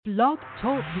Blog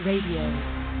Talk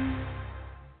Radio.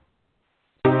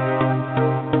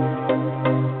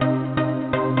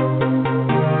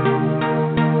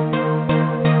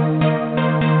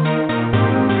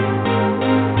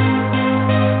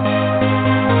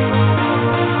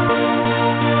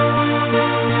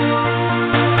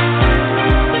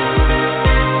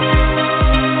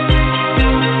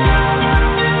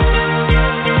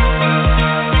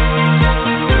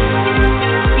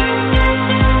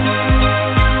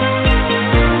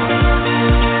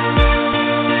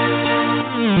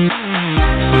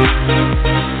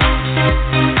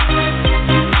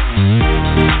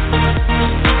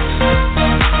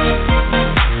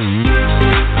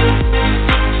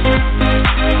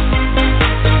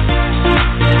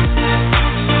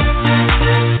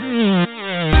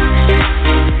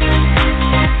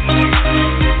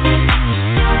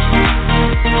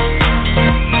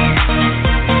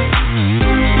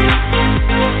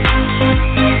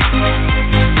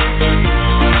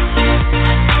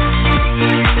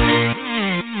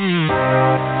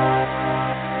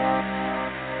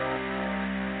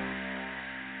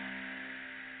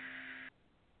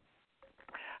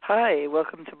 Hi,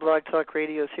 welcome to Blog Talk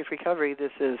Radio Safe Recovery.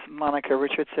 This is Monica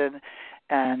RIchardson,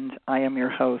 and I am your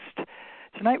host.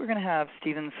 Tonight we're going to have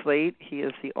Stephen Slate. He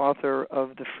is the author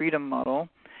of The Freedom Model,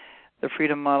 The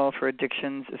Freedom Model for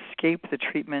Addictions, Escape, the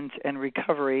Treatment, and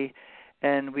Recovery,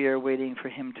 and we are waiting for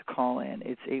him to call in.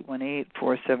 It's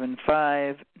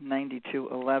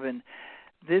 818-475-9211.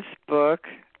 This book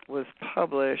was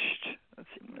published, let's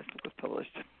see when this book was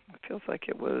published. It feels like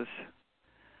it was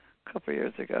a couple of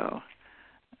years ago.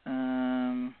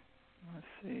 Let's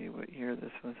see what year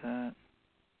this was at.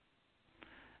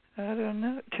 I don't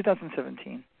know,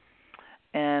 2017.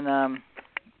 And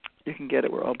you can get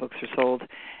it where all books are sold.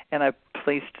 And I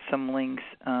placed some links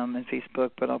in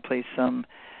Facebook, but I'll place some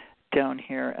down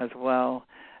here as well.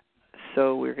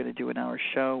 So we're going to do an hour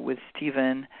show with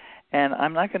Stephen. And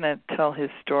I'm not going to tell his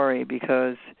story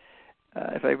because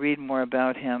if I read more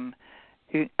about him,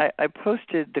 I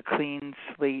posted the Clean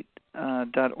Slate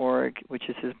 .org, which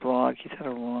is his blog. He's had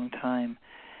a long time,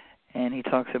 and he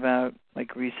talks about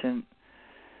like recent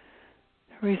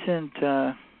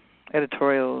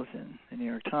editorials in the New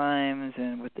York Times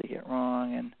and what they get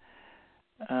wrong.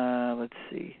 And let's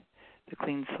see, the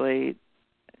Clean Slate.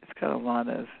 It's got a lot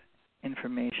of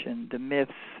information, the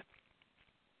myths,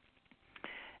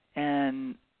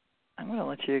 and I'm going to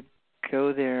let you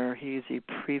go there. He's a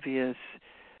previous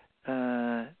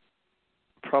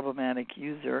problematic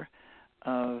user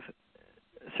of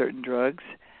certain drugs,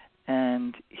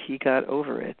 and he got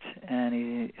over it, and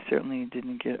he certainly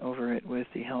didn't get over it with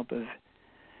the help of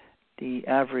the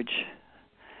average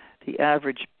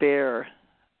bear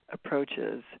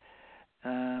approaches.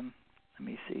 Let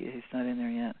me see, he's not in there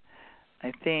yet.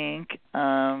 I think,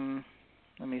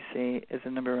 let me see, is the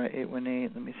number right?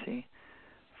 818, let me see,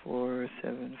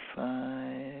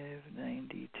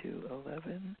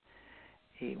 475-9211.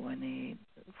 818-475.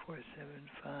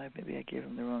 Maybe I gave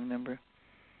him the wrong number.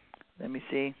 Let me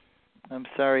see. I'm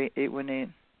sorry.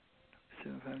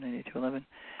 818-475-9211.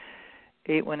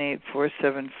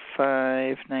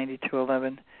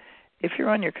 818-475-9211. If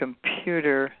you're on your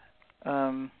computer,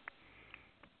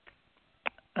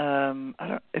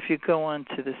 if you go on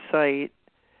to the site,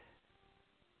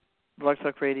 Blog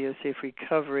Talk Radio Safe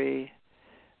Recovery,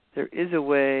 there is a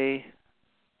way.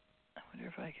 I wonder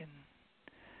if I can.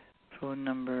 Phone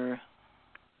number,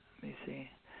 let me see.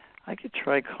 I could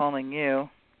try calling you.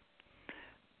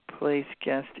 Place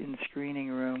guest in screening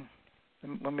room.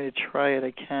 Want me to try it?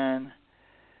 I can.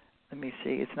 Let me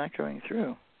see. It's not going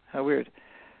through. How weird.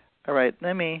 All right,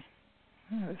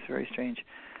 that's very strange.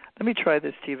 Let me try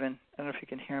this, Stephen. I don't know if you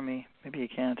can hear me. Maybe you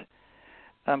can't.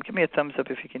 Give me a thumbs up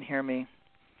if you can hear me.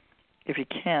 If you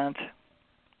can't,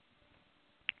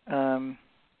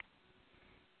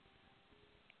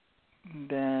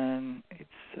 then it's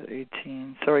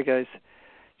 18. Sorry, guys.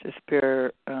 Just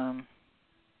bear. Let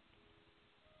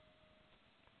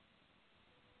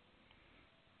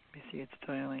me see. It's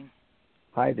dialing.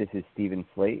 Hi, this is Stephen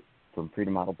Slate from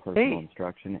Fredoom Model Personal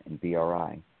Instruction and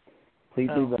BRI. Please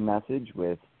leave a message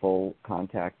with full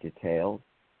contact details.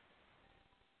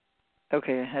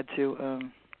 Okay, I had to.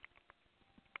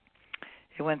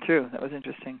 It went through. That was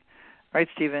interesting. All right,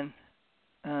 Stephen.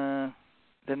 The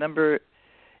number.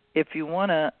 If you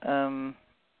want to, I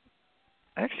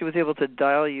actually was able to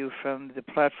dial you from the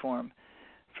platform,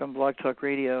 from Blog Talk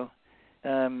Radio.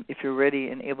 If you're ready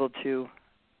and able to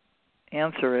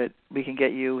answer it, we can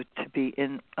get you to be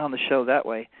in on the show that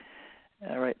way.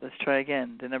 All right, let's try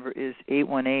again. The number is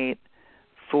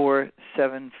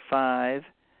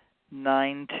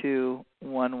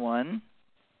 818-475-9211.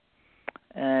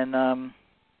 And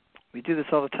we do this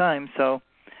all the time, so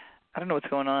I don't know what's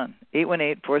going on.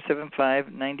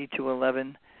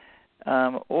 818-475-9211.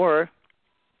 Or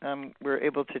we're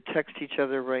able to text each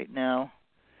other right now.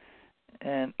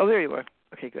 And oh, there you are.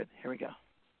 Okay, good. Here we go.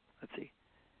 Let's see.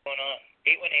 What's going on?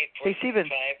 818-475-9211. Hey, Stephen.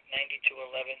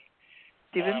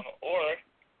 Stephen?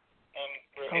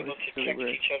 We're able to text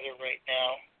each other right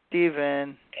now. Stephen.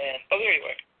 And oh, there you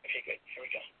are. Okay, good. Here we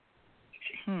go.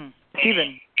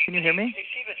 Stephen, can you hear me? Hey,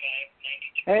 Stephen.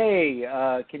 Hey,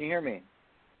 can you hear me?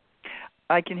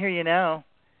 I can hear you now.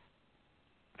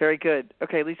 Very good.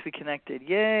 Okay, at least we connected.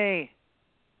 Yay!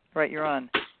 Right, you're on.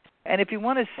 And if you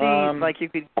want to see, like you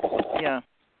could, yeah.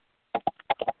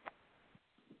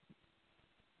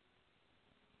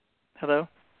 Hello?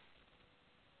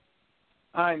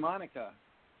 Hi, Monica.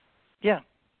 Yeah.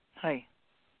 Hi.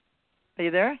 Are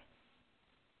you there?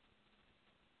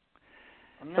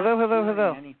 I'm not Hello.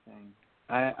 hearing anything.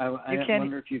 I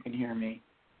wonder if you can hear me.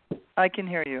 I can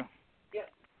hear you. Yeah.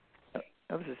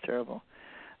 Oh, this is terrible.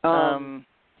 I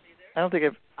don't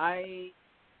think I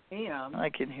am. I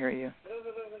can hear you.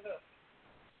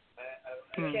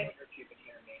 Hello. I can't hear if you can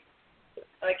hear me.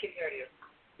 I can hear you.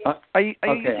 Are you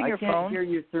okay, using your phone? I can't hear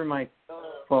you through my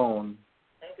phone.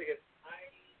 I don't think it's...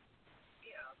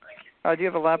 Do you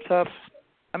have a laptop?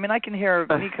 I mean, I can hear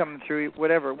me coming through,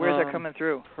 whatever. Where's that coming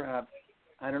through? Crap.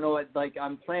 I don't know what, like,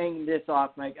 I'm playing this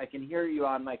off, I can hear you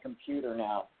on my computer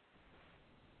now.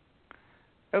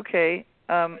 Okay.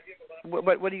 What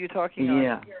are you talking on?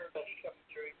 Yeah.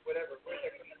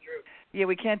 Yeah,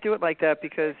 we can't do it like that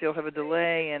because you'll have a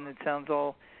delay and it sounds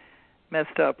all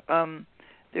messed up.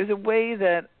 There's a way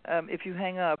that if you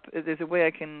hang up, there's a way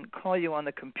I can call you on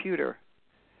the computer.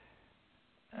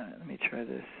 Let me try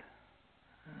this.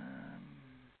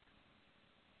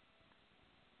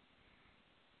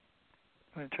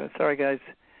 I'm going to try. Sorry, guys.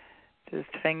 Just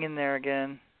hang in there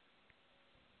again.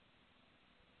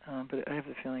 But I have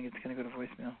the feeling it's going to go to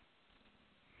voicemail.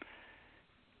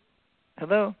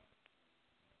 Hello?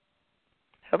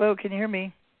 Hello, can you hear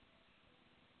me?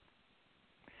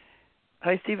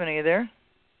 Hi, Stephen, are you there?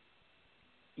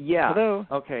 Yeah. Hello?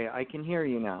 Okay, I can hear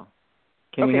you now.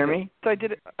 Can you hear me? So I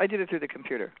did it through the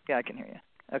computer. Yeah, I can hear you.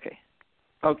 Okay.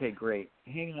 Okay, great.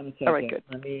 Hang on a second. All right, good.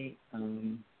 Let me...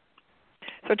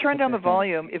 So turn down the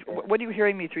volume. What are you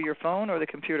hearing me through your phone or the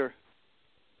computer?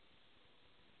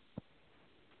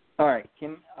 All right.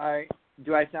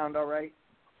 Do I sound all right?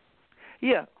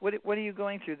 Yeah. What are you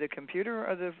going through, the computer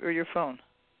or your phone?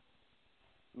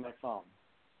 My phone.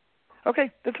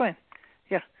 Okay, that's fine.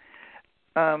 Yeah.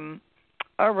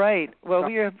 All right. Well,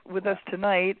 we have with us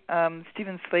tonight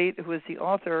Stephen Slate, who is the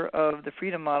author of The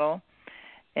Freedom Model,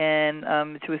 and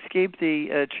to escape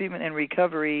the treatment and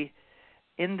recovery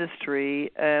industry.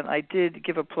 And I did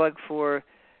give a plug for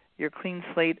your Clean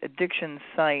Slate addiction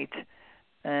site,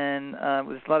 and it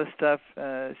was a lot of stuff.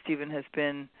 Stephen has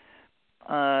did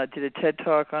a TED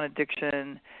Talk on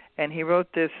addiction, and he wrote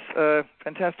this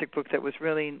fantastic book that was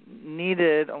really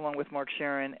needed, along with Mark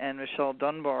Sharon and Michelle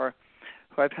Dunbar,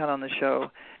 who I've had on the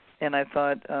show. And I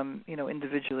thought,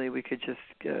 individually we could just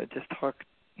talk,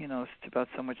 about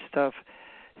so much stuff.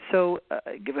 So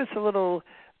give us a little,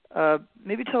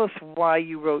 maybe tell us why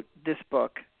you wrote this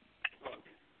book.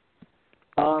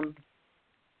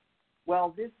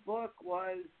 Well, this book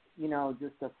was,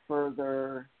 just a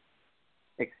further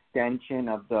extension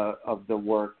of the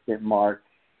work that Mark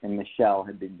and Michelle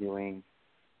had been doing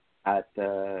at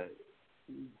the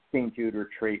St. Jude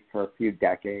retreat for a few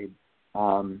decades.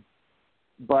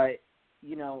 But,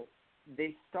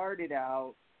 they started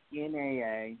out in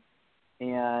AA,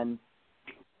 and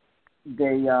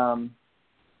they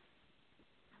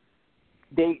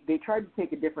tried to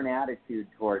take a different attitude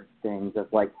towards things of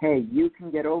like, hey, you can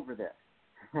get over this,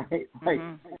 right? Like,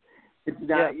 it's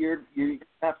not, you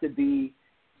have to be,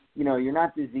 you're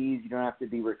not diseased, you don't have to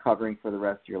be recovering for the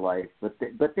rest of your life, but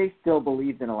they still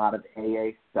believed in a lot of AA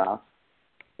stuff,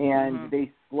 and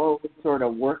they slowly sort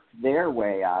of worked their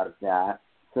way out of that,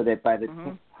 so that by the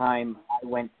time I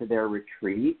went to their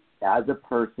retreat, as a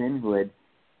person who had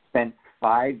spent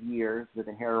 5 years with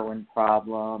a heroin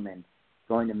problem and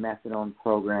going to methadone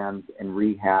programs and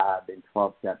rehab and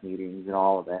 12-step meetings and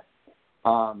all of it,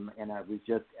 and I was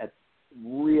just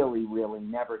really, really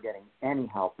never getting any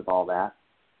help with all that.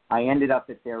 I ended up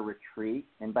at their retreat,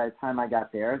 and by the time I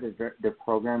got there, the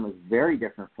program was very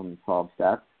different from the 12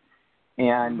 steps,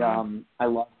 and I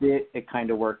loved it. It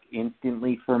kind of worked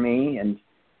instantly for me, and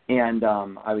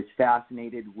I was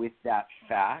fascinated with that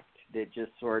fact that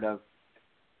just sort of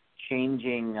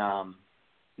changing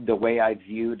the way I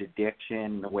viewed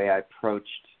addiction, the way I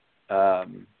approached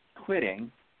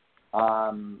quitting,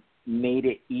 made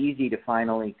it easy to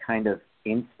finally kind of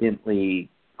instantly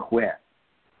quit.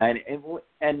 And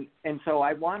so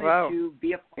I wanted to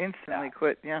be a part instantly of that.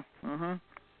 quit. Yeah. Mhm.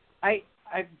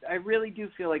 I really do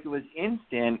feel like it was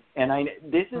instant, and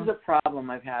this is a problem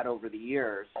I've had over the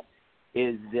years,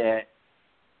 is that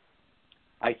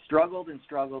I struggled,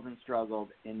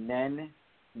 and then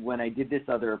when I did this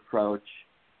other approach,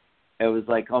 it was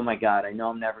like, oh my God, I know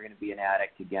I'm never going to be an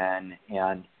addict again,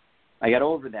 and I got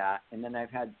over that, and then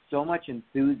I've had so much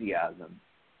enthusiasm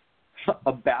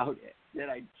about it that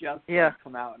I just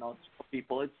come out and I'll tell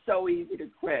people it's so easy to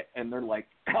quit, and they're like,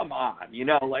 come on,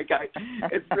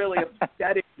 it's really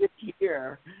upsetting this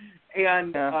year,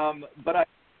 and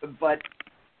but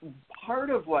part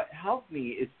of what helped me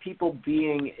is people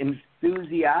being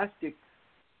enthusiastic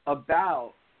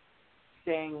about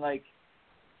saying, like,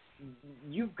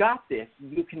 you've got this,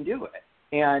 you can do it,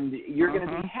 and you're going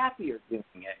to be happier doing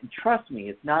it. And trust me,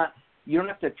 it's not, you don't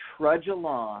have to trudge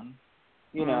along,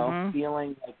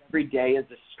 feeling like every day is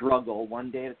a struggle,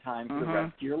 one day at a time for the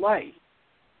rest of your life.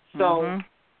 So,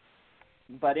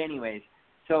 but anyways,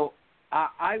 so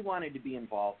I wanted to be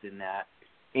involved in that,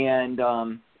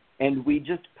 and we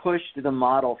just pushed the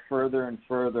model further and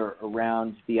further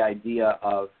around the idea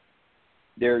of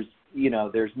there's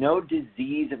no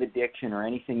disease of addiction or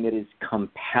anything that is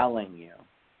compelling you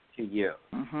to you.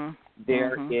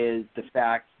 There is the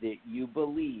fact that you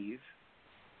believe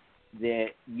that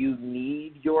you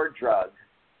need your drug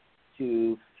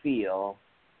to feel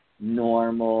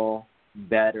normal,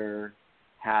 better,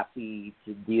 happy,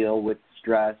 to deal with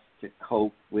stress, to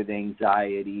cope with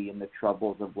anxiety and the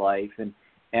troubles of life.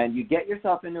 And you get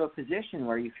yourself into a position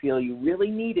where you feel you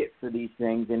really need it for these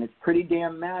things, and it's pretty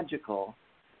damn magical.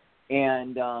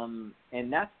 And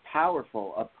that's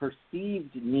powerful. A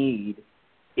perceived need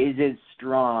is as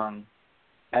strong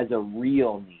as a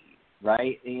real need,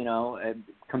 right?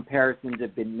 Comparisons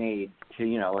have been made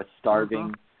to, a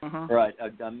starving or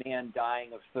a man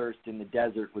dying of thirst in the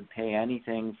desert would pay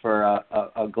anything for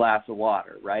a glass of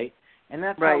water, right? And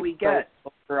that's how we get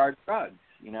over our drugs,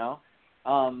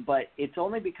 But it's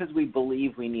only because we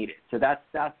believe we need it. So that's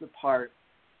the part,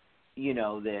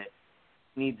 that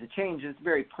needs to change. It's a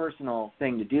very personal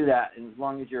thing to do that, and as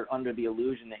long as you're under the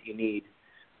illusion that you need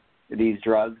these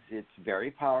drugs, it's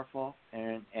very powerful,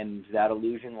 and that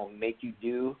illusion will make you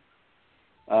do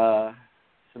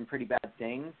some pretty bad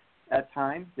things at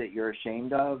times that you're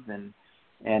ashamed of and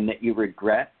that you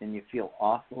regret, and you feel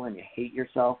awful and you hate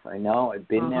yourself. I know, I've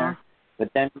been there. But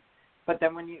then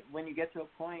when you get to a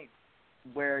point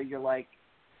where you're like,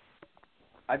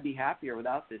 I'd be happier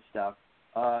without this stuff,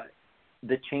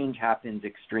 the change happens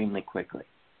extremely quickly.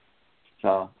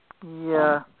 So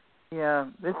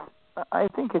this, I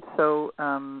think it's so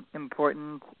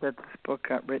important that this book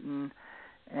got written,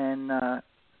 and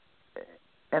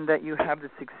that you have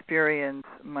this experience.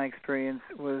 My experience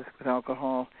was with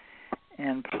alcohol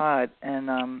and pot, and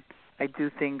I do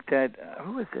think that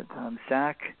who is it?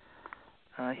 Zach.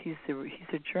 He's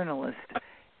a journalist.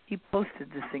 He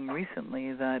posted this thing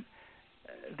recently that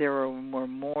there were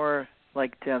more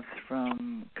like deaths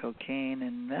from cocaine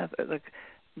and meth,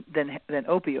 than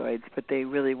opioids, but they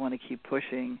really want to keep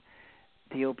pushing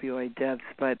the opioid deaths.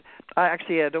 But I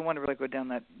don't want to really go down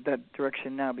that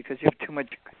direction now, because you have too much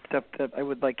stuff that I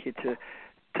would like you to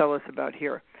tell us about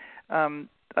here. Some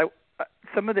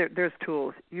of there's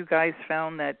tools. You guys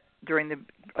found that during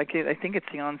I think it's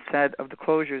the onset of the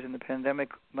closures in the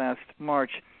pandemic last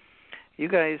March, you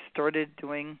guys started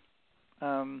doing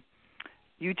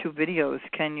YouTube videos.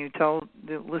 Can you tell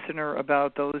the listener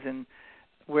about those and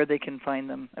where they can find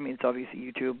them? I mean, it's obviously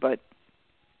YouTube, but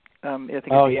I think it's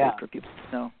good for people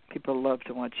to know. People love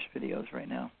to watch videos right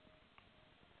now.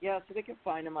 Yeah, so they can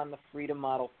find them on the Freedom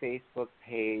Model Facebook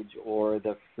page or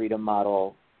the Freedom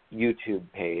Model YouTube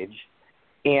page.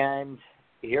 And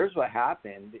here's what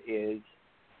happened is,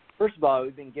 first of all,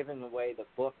 we've been giving away the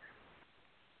book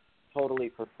totally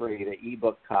for free, the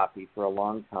ebook copy, for a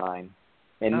long time.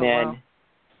 And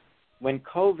when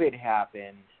COVID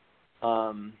happened,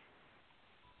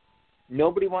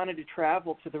 nobody wanted to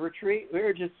travel to the retreat. We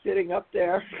were just sitting up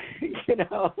there,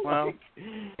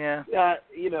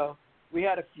 we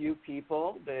had a few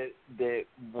people that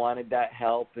wanted that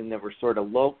help and that were sort of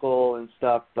local and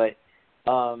stuff, but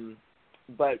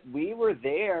we were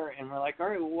there and we're like, all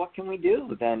right, well, what can we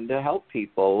do then to help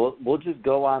people? We'll just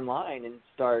go online and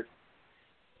start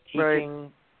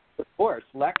teaching the course,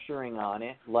 lecturing on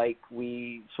it like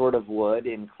we sort of would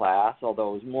in class,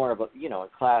 although it was more of a, in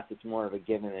class it's more of a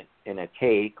give and a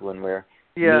take when we're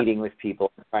meeting with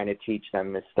people and trying to teach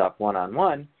them this stuff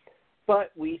one-on-one.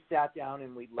 But we sat down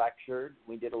and we lectured.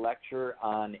 We did a lecture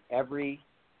on every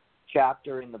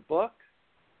chapter in the book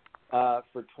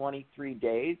for 23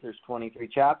 days. There's 23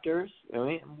 chapters.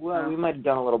 We might have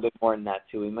done a little bit more than that,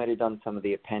 too. We might have done some of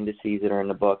the appendices that are in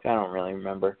the book. I don't really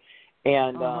remember.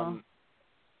 And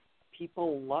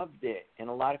people loved it. And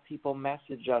a lot of people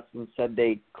messaged us and said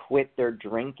they quit their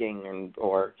drinking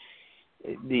or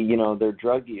their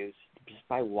drug use just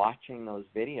by watching those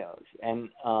videos. And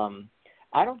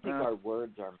I don't think our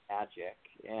words are magic.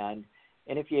 And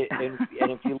if you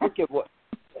look at what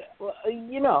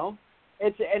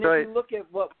if you look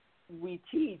at what we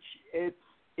teach,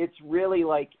 it's really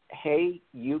like, hey,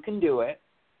 you can do it,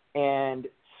 and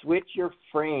switch your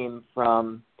frame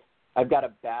from I've got to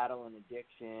battle an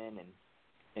addiction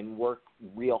and work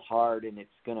real hard and it's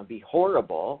going to be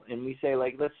horrible. And we say,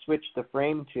 like, let's switch the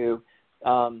frame to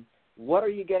what are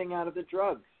you getting out of the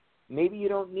drugs? Maybe you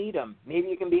don't need them. Maybe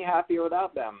you can be happier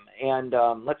without them. And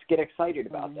let's get excited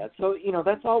about that. So,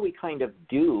 that's all we kind of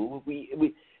do.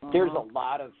 We there's a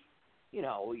lot of,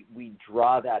 we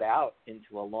draw that out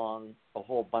into a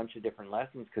whole bunch of different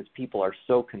lessons because people are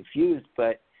so confused.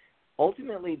 But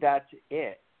ultimately, that's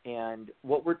it. And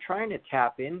what we're trying to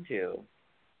tap into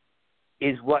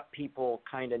is what people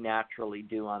kind of naturally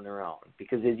do on their own.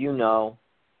 Because as you know,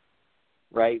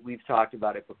 right, we've talked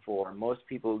about it before, most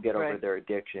people who get over their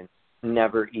addiction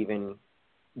never even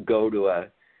go to a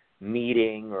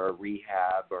meeting or a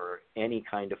rehab or any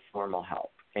kind of formal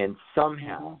help. And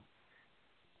somehow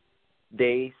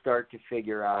they start to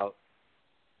figure out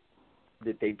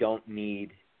that they don't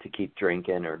need to keep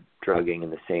drinking or drugging in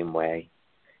the same way.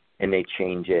 And they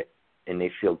change it, and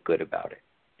they feel good about it.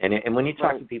 And when you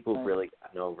talk to people who've really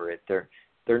gotten over it,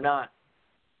 they're not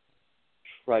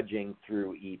trudging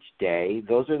through each day.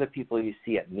 Those are the people you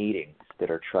see at meetings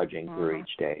that are trudging through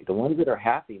each day. The ones that are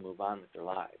happy move on with their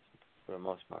lives for the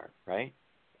most part, right?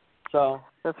 So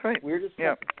that's right. We're just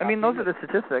those are the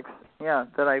statistics. Yeah,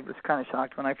 that I was kind of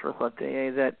shocked when I first left AA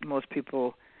that most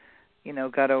people,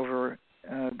 got over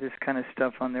this kind of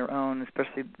stuff on their own.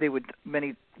 Especially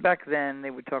back then they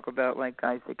would talk about like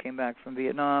guys that came back from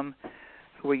Vietnam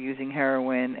who were using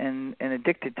heroin and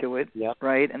addicted to it,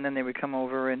 right? And then they would come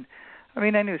over and I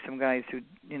knew some guys who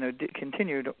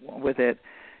continued with it.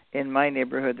 In my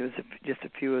neighborhood, there was just a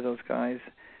few of those guys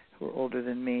who were older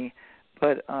than me,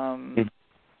 but I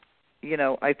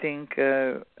think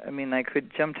I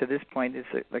could jump to this point. Is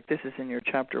like this is in your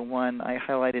chapter 1. I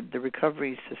highlighted the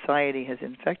recovery society has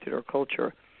infected our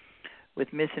culture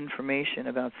with misinformation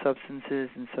about substances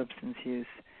and substance use.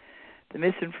 The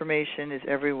misinformation is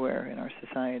everywhere in our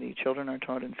society. Children are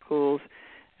taught in schools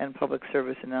and public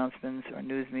service announcements. Our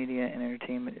news media and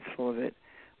entertainment is full of it.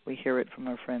 We hear it from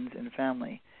our friends and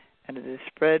family. And it is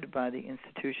spread by the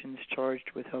institutions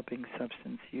charged with helping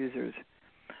substance users.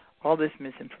 All this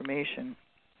misinformation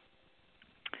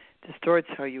distorts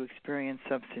how you experience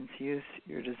substance use,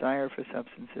 your desire for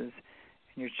substances,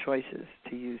 and your choices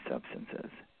to use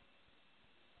substances.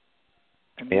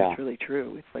 It's really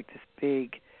true. It's like this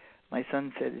big, my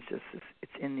son said,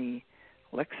 it's in the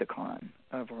lexicon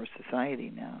of our society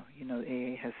now.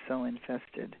 AA has so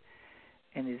infested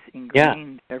and is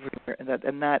ingrained everywhere. And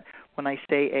that when I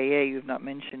say AA, you've not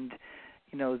mentioned,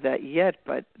 that yet,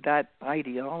 but that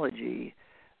ideology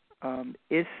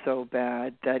is so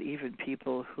bad that even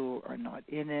people who are not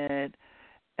in it,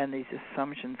 and these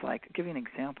assumptions, like, I'll give you an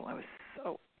example. I was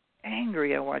so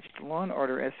angry. I watched Law &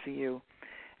 Order SVU,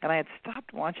 and I had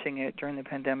stopped watching it during the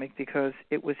pandemic because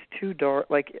it was too dark.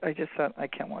 Like, I just thought, I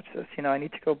can't watch this. I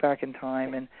need to go back in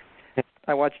time. And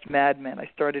I watched Mad Men. I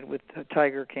started with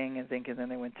Tiger King and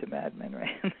then I went to Mad Men,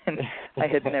 right? And I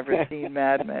had never seen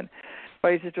Mad Men.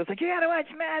 My sister was like, you got to watch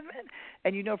Mad Men.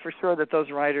 And for sure that those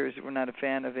writers were not a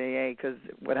fan of AA because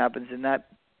what happens in that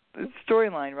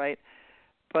storyline, right?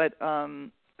 But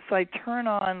so I turn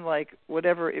on, like,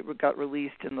 whatever it got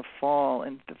released in the fall,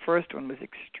 and the first one was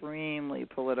extremely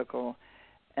political.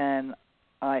 And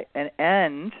on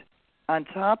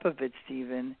top of it,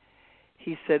 Stephen,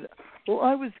 he said, well,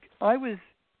 I was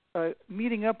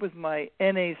meeting up with my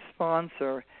NA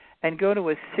sponsor and go to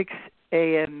a 6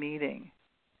 a.m. meeting.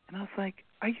 And I was like,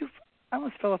 I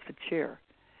almost fell off the chair.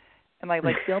 And I,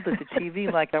 yelled at the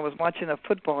TV like I was watching a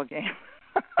football game.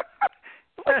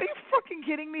 Like, are you fucking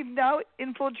kidding me? Now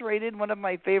infiltrated one of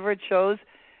my favorite shows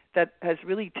that has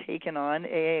really taken on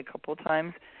AA a couple of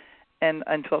times and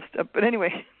 12-step. But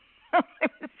anyway,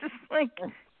 it was just like,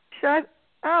 shut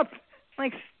up.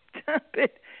 Like, stop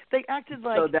it. They acted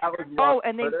like, so that was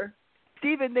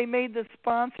Stephen, they made the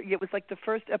sponsor. It was like the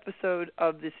first episode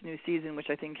of this new season, which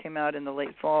I think came out in the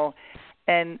late fall.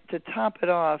 And to top it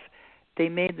off, they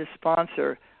made the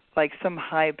sponsor like some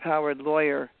high-powered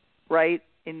lawyer, right,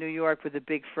 in New York with a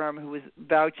big firm who was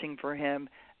vouching for him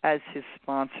as his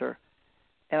sponsor,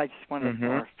 and I just wanted to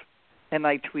barf. And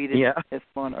I tweeted as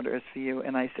Law and Order SVU,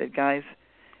 and I said, guys,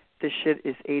 this shit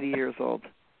is 80 years old.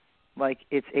 Like,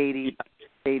 it's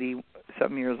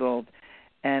 80-something years old.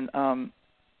 And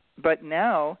but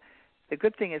now, the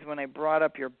good thing is when I brought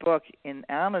up your book in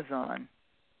Amazon,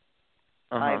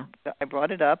 I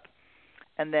brought it up,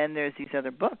 and then there's these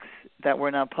other books that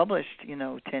were now published,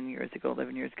 10 years ago,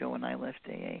 11 years ago when I left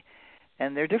AA,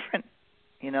 and they're different.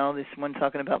 This one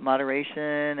talking about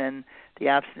moderation and the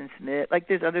abstinence myth. Like,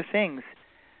 there's other things.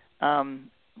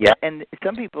 And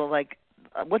some people, like,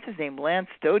 what's his name, Lance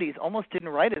Stodes, almost didn't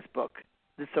write his book,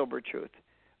 The Sober Truth,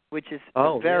 which is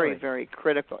very, very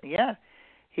critical. Yeah.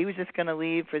 He was just going to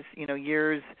leave for,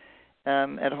 years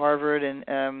at Harvard, and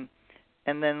then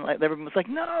everyone was like,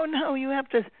 no, you have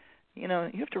to, you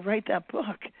have to write that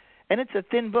book. And it's a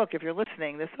thin book. If you're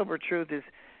listening, The Sober Truth is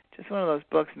just one of those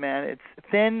books, man. It's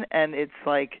thin and it's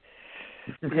like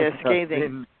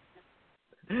scathing.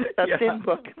 A thin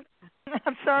book.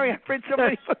 I'm sorry, I've read so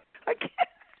many books. I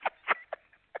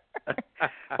can't.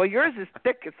 Well, yours is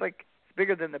thick. It's like it's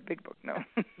bigger than the big book. No.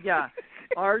 Yeah,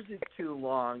 ours is too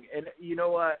long, and you know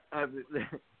what?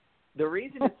 The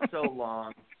reason it's so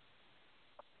long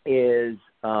is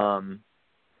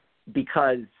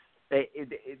because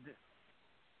it's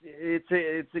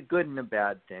a good and a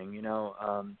bad thing,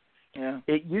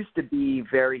 It used to be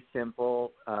very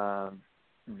simple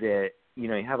that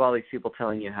you have all these people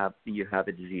telling you have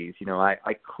a disease.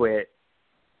 I quit.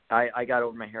 I got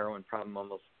over my heroin problem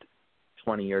almost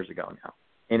 20 years ago now,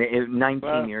 and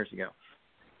 19 years ago,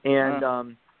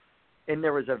 and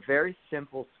there was a very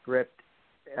simple script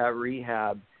at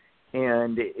rehab.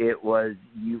 And it was,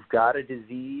 you've got a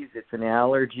disease, it's an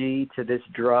allergy to this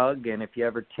drug, and if you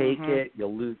ever take it,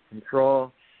 you'll lose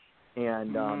control,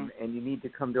 and you need to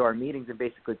come to our meetings and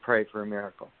basically pray for a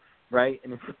miracle, right?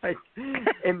 And it's like,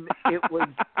 and it was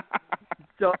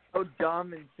so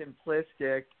dumb and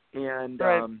simplistic, and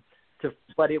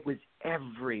but it was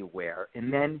everywhere.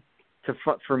 And then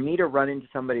for me to run into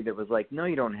somebody that was like, no,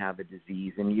 you don't have a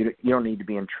disease, and you don't need to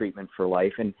be in treatment for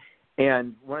life,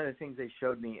 And one of the things they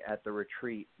showed me at the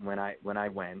retreat when I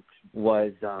went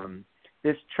was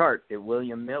this chart that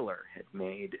William Miller had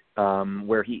made,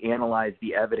 where he analyzed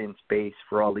the evidence base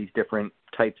for all these different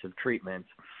types of treatments.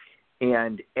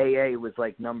 And AA was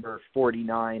like number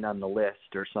 49 on the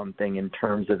list or something in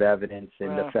terms of evidence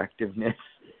and effectiveness.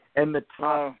 And the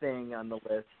top thing on the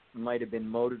list might have been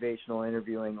motivational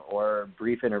interviewing or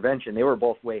brief intervention. They were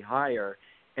both way higher.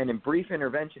 And in brief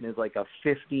intervention is like a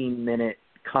 15-minute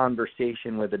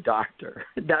conversation with a doctor.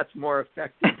 That's more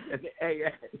effective than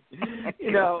AA.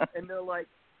 And they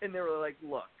were like,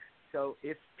 look, so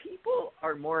if people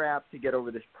are more apt to get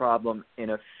over this problem in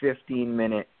a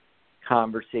 15-minute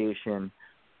conversation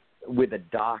with a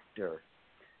doctor,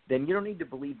 then you don't need to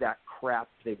believe that crap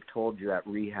they've told you at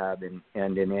rehab and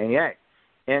in AA.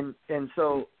 And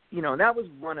so, that was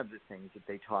one of the things that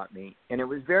they taught me. And it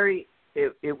was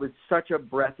it was such a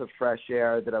breath of fresh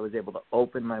air that I was able to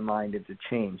open my mind and to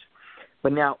change.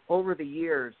 But now, over the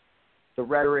years, the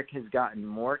rhetoric has gotten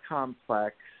more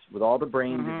complex with all the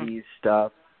brain disease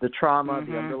stuff, the trauma,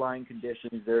 the underlying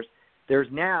conditions. There's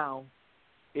now,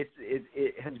 it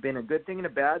has been a good thing and a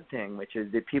bad thing, which is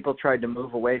that people tried to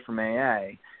move away from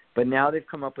AA, but now they've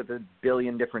come up with a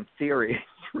billion different theories,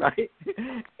 right?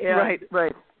 Right.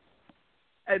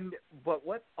 But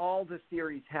what all the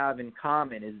theories have in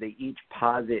common is they each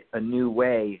posit a new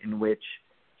way in which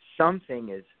something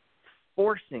is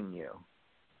forcing you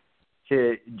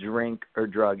to drink or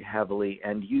drug heavily,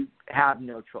 and you have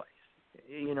no choice.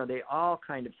 They all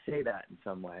kind of say that in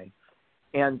some way.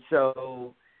 And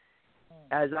so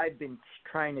as I've been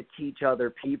trying to teach other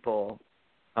people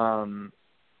to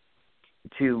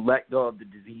let go of the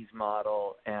disease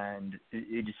model and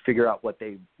just figure out what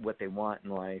they want in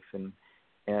life and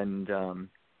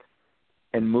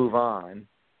move on,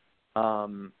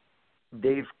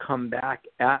 they've come back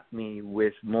at me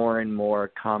with more and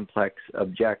more complex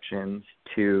objections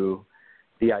to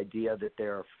the idea that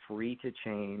they're free to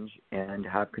change and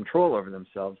have control over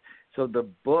themselves. So the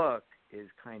book is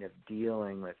kind of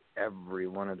dealing with every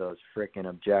one of those frickin'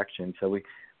 objections. So we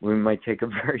might take a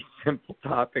very simple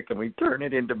topic and we turn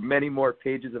it into many more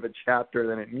pages of a chapter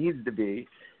than it needs to be.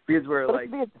 Because we're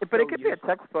but it could be a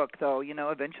textbook, though.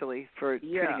 Eventually for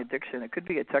treating addiction, it could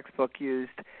be a textbook used.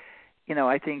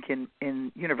 I think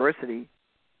in university,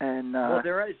 and well,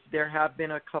 there have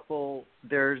been a couple.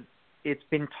 It's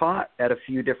been taught at a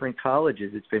few different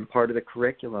colleges. It's been part of the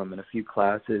curriculum in a few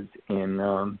classes in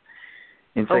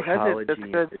psychology. That's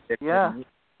good.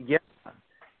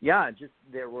 Yeah. Just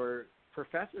there were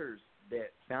professors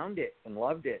that found it and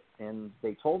loved it, and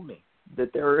they told me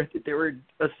that they were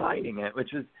assigning it,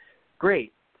 which was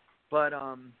great. But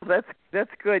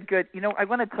that's good. I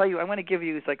want to tell you, I want to give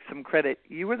you like some credit.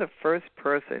 You were the first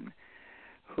person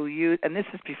who used, and this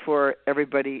is before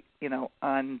everybody,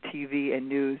 on TV and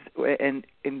news and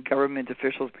government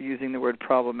officials were using the word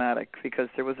problematic, because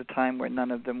there was a time where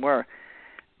none of them were.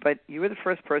 But you were the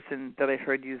first person that I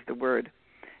heard use the word,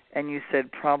 and you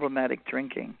said problematic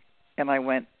drinking. And I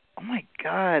went, oh, my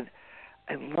God,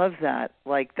 I love that.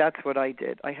 Like, that's what I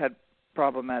did. I had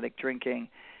problematic drinking,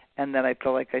 and then I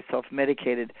felt like I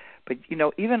self-medicated. But,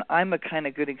 even I'm a kind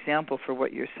of good example for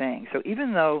what you're saying. So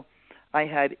even though I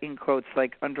had, in quotes,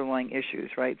 like underlying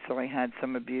issues, right? So I had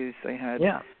some abuse. I had,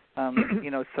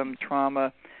 some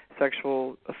trauma,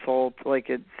 sexual assault, like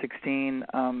at 16.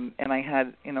 And I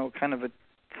had, kind of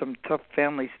some tough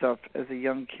family stuff as a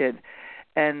young kid.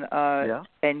 And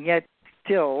yet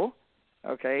still,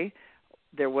 okay,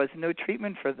 there was no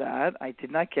treatment for that. I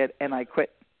did not get, and I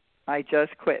quit. I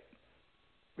just quit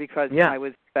because I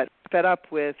was fed up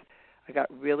with, I got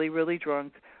really, really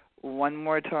drunk one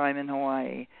more time in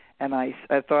Hawaii, and I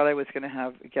thought I was going to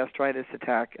have a gastritis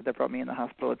attack that brought me in the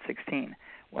hospital at 16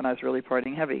 when I was really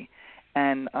partying heavy.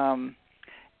 And I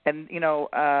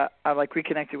like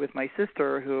reconnected with my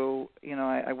sister who,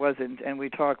 I wasn't, and we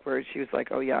talked where she was like,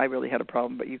 oh yeah, I really had a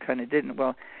problem, but you kind of didn't.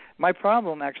 Well, my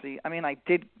problem actually, I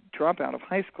did drop out of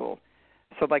high school,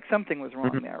 so like something was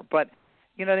wrong there. But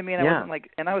you know what I mean? I wasn't like,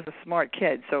 and I was a smart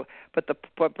kid. So, but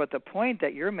the point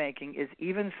that you're making is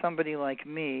even somebody like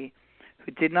me,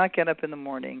 who did not get up in the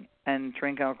morning and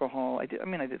drink alcohol. I did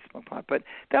smoke pot, but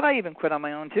that I even quit on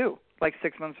my own too. Like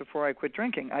 6 months before I quit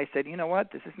drinking, I said, you know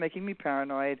what, this is making me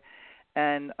paranoid,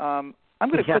 and I'm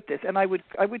going to quit this. And I would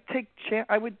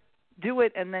do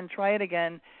it and then try it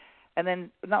again, and then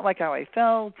not like how I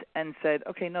felt, and said,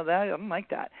 okay, no, I don't like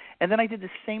that. And then I did the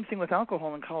same thing with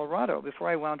alcohol in Colorado before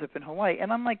I wound up in Hawaii.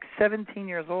 And I'm like 17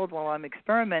 years old while I'm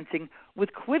experimenting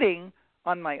with quitting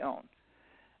on my own.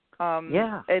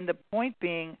 And the point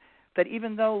being that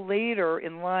even though later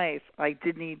in life I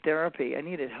did need therapy, I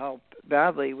needed help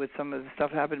badly with some of the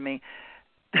stuff happened to me,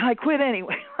 I quit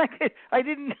anyway. I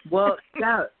didn't. Well,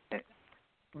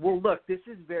 look, this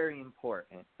is very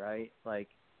important, right? Like,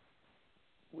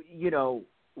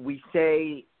 we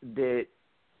say that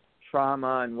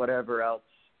trauma and whatever else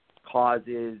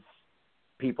causes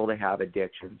people to have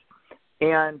addictions.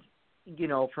 And,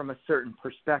 from a certain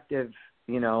perspective,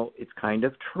 it's kind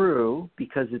of true,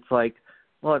 because it's like,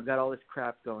 well, I've got all this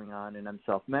crap going on and I'm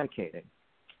self-medicating.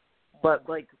 But,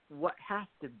 like, what has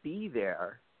to be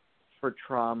there for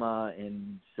trauma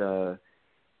and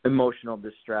emotional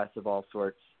distress of all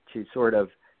sorts to sort of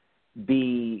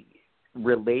be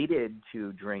related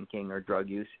to drinking or drug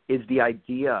use is the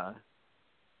idea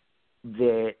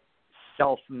that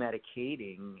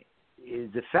self-medicating is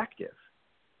effective.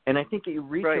 And I think you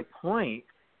reach a point,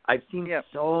 I've seen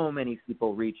so many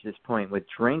people reach this point with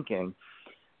drinking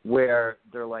where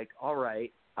they're like, all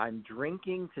right, I'm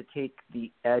drinking to take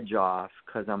the edge off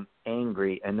because I'm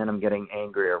angry, and then I'm getting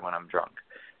angrier when I'm drunk.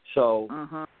 So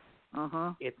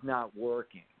it's not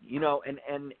working,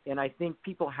 and I think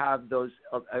people have those,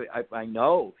 I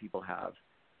know people have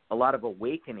a lot of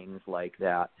awakenings like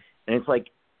that. And it's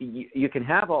like, you can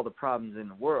have all the problems in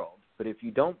the world, but if you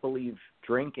don't believe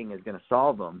drinking is going to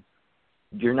solve them,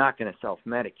 you're not going to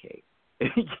self-medicate,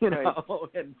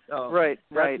 And so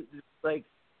like,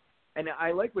 and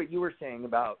I like what you were saying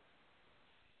about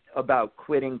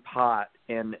quitting pot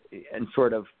and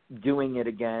sort of doing it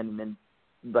again, and then,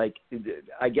 like,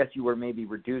 I guess you were maybe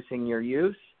reducing your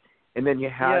use, and then you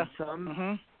had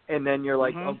some, and then you're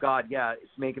like, oh God,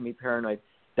 it's making me paranoid.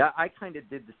 That I kind of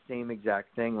did the same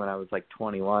exact thing when I was like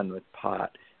 21 with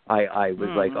pot. I was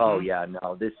like, oh yeah,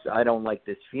 no, I don't like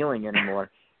this feeling anymore.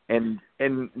 And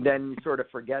then you sort of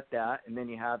forget that, and then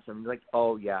you have some, like,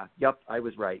 oh yeah, yep, I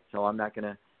was right. So I'm not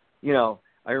gonna,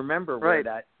 I remember where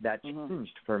that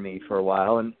changed for me for a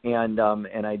while, and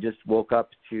I just woke up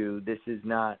to this is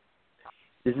not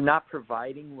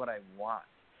providing what I want.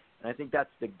 And I think that's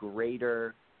the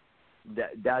greater,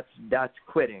 that's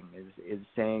quitting, is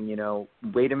saying,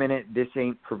 wait a minute, this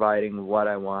ain't providing what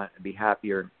I want. I'd be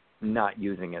happier not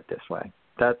using it this way.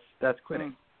 That's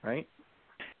quitting, right?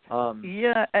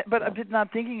 But I'm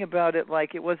not thinking about it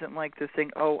like it wasn't like this thing,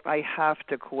 oh, I have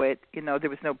to quit. There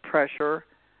was no pressure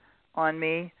on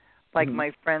me. Like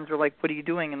my friends were like, what are you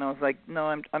doing? And I was like, no,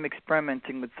 I'm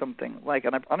experimenting with something. Like,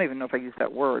 and I don't even know if I used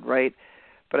that word, right?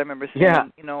 But I remember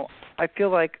saying, I feel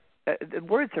like the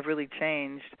words have really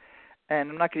changed, and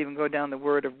I'm not going to even go down the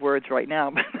word of words right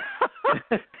now, but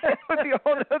that would be a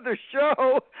whole other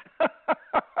show.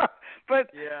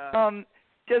 but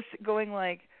just going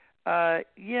like,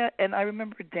 and I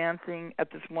remember dancing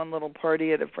at this one little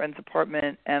party at a friend's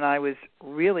apartment, and I was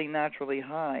really naturally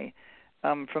high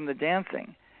from the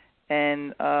dancing.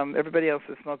 And everybody else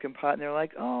was smoking pot, and they're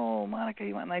like, "Oh, Monica,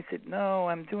 you want?" And I said, "No,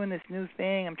 I'm doing this new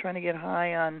thing. I'm trying to get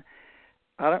high on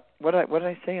what did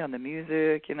I say, on the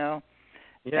music, you know?"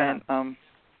 Yeah. And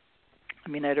I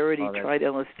mean, I'd already tried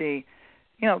LSD,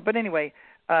 you know. But anyway,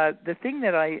 the thing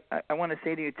that I want to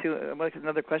say to you too, like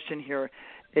another question here,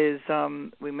 is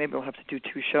maybe we'll have to do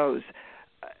 2 shows.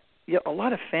 A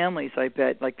lot of families, I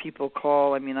bet, like people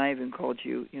call. I mean, I even called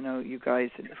you, you know, you guys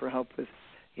for help with,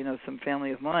 you know, some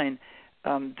family of mine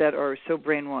that are so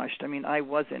brainwashed. I mean, I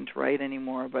wasn't right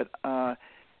anymore, but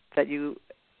that you,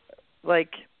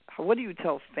 like, what do you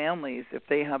tell families if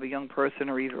they have a young person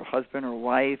or either a husband or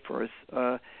wife or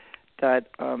that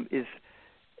is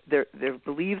they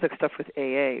believe the stuff with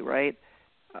AA, right?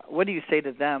 What do you say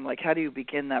to them? Like, how do you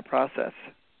begin that process?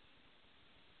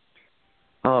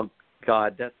 Oh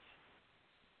God, that's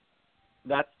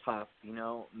tough. You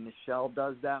know, Michelle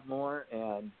does that more,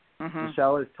 and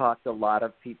Michelle has talked a lot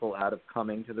of people out of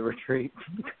coming to the retreat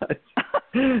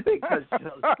because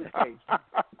she'll say,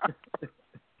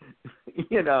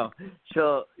 you know,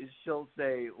 she'll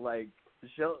say, like,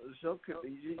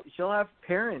 she'll have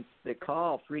parents that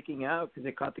call freaking out because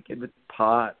they caught the kid with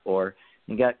pot, or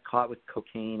he got caught with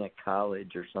cocaine at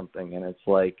college or something, and it's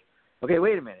like, okay,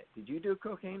 wait a minute, did you do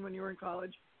cocaine when you were in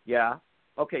college? Yeah.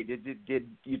 Okay, did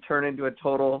you turn into a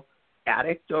total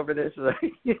addict over this?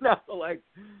 You know, like,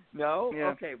 no? Yeah.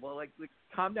 Okay, well, like,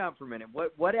 calm down for a minute.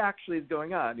 What actually is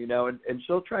going on, you know? And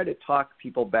she'll try to talk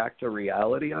people back to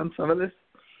reality on some of this.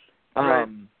 Right.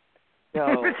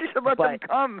 So, she should let them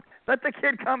come. Let the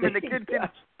kid come, and the kid can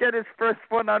get his first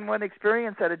one-on-one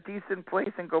experience at a decent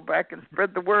place and go back and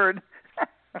spread the word.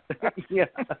 Yeah.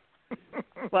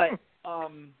 But,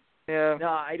 yeah. no,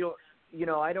 I don't. You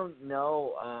know, I don't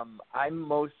know. I'm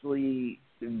mostly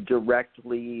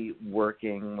directly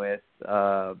working with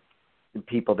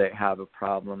people that have a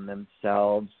problem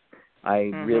themselves.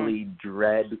 I really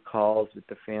dread calls with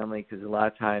the family because a lot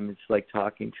of times it's like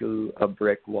talking to a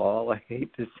brick wall. I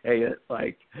hate to say it.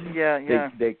 Like,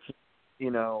 they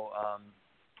you know,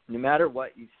 no matter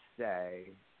what you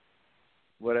say,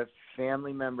 what a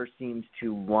family member seems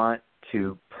to want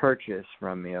to purchase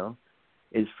from you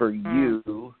is for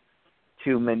you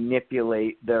to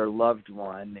manipulate their loved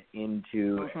one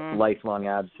into lifelong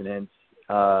abstinence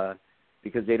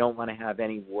because they don't want to have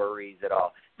any worries at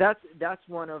all. That's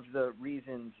one of the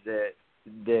reasons that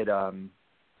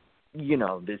you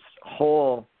know, this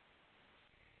whole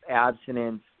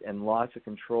abstinence and loss of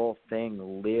control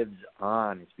thing lives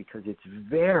on. It's because it's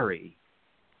very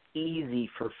easy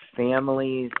for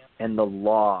families and the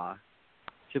law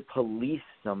to police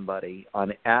somebody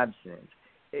on abstinence.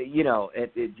 You know,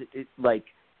 it like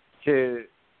you're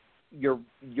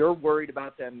worried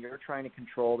about them. You're trying to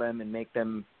control them and make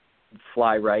them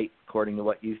fly right according to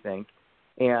what you think.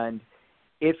 And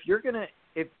if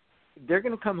they're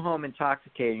gonna come home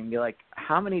intoxicated and be like,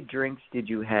 how many drinks did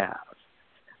you have?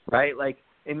 Right? Like,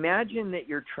 imagine that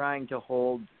you're trying to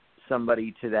hold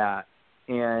somebody to that,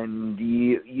 and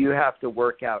you have to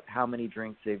work out how many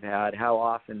drinks they've had, how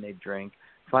often they drink,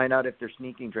 find out if they're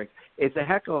sneaking drinks. It's a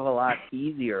heck of a lot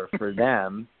easier for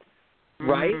them,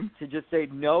 right, to just say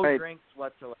no drinks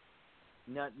whatsoever.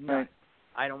 None. Right.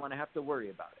 I don't want to have to worry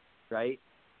about it, right?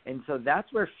 And so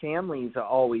that's where families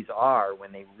always are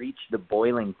when they reach the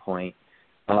boiling point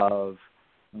of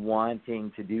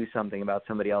wanting to do something about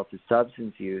somebody else's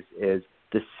substance use. Is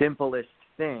the simplest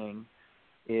thing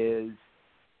is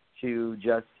to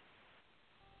just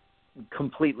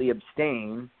completely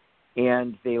abstain.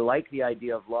 And they like the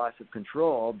idea of loss of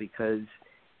control because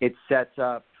it sets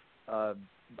up a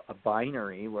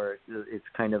binary where it's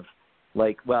kind of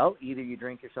like, well, either you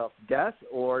drink yourself to death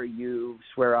or you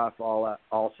swear off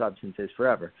all substances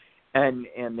forever. And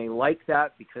they like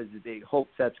that because they hope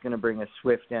that's going to bring a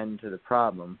swift end to the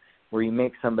problem, where you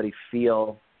make somebody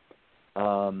feel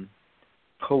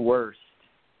coerced,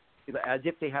 as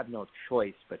if they have no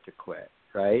choice but to quit,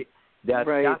 right? That's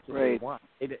what they want.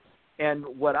 And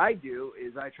what I do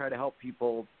is I try to help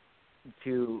people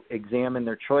to examine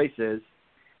their choices,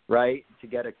 right, to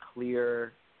get a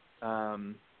clear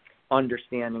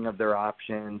understanding of their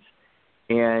options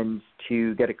and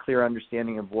to get a clear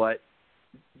understanding of what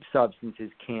substances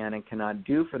can and cannot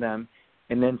do for them,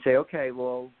 and then say, okay,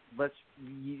 well,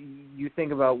 you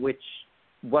think about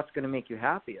what's going to make you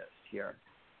happiest here,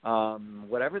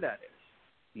 whatever that is.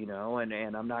 You know, and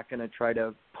I'm not going to try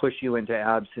to push you into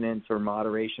abstinence or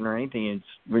moderation or anything.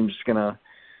 We're just going to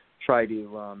try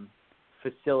to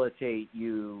facilitate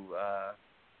you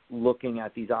looking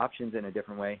at these options in a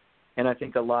different way. And I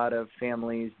think a lot of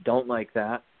families don't like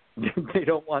that. They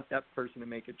don't want that person to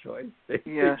make a choice. They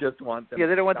just want them. Yeah,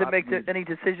 they don't want to make any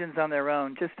decisions on their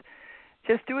own.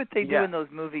 Just do what they do in those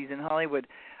movies in Hollywood.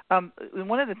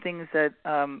 One of the things that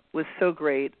was so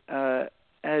great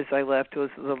as I left was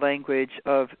the language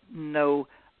of no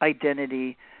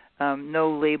identity,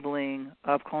 no labeling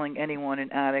of calling anyone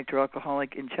an addict or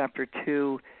alcoholic in Chapter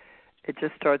 2. It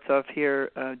just starts off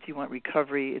here, do you want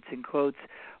recovery? It's in quotes.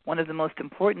 One of the most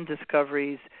important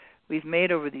discoveries we've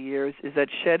made over the years is that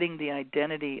shedding the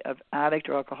identity of addict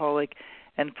or alcoholic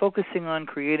and focusing on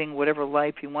creating whatever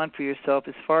life you want for yourself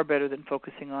is far better than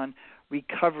focusing on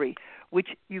recovery, which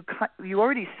you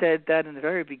already said that in the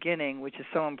very beginning, which is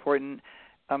so important.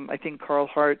 I think Carl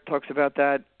Hart talks about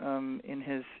that in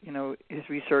his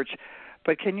research.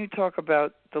 But can you talk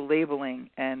about the labeling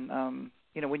and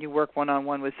when you work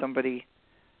one-on-one with somebody,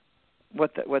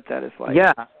 what that is like?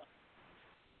 Yeah.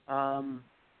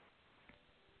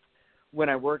 When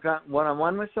I work on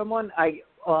one-on-one with someone, I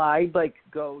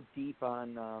go deep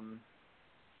on.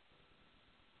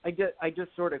 I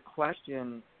just sort of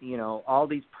question, all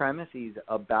these premises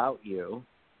about you,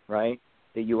 right?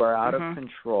 That you are out of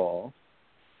control,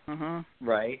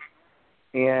 right?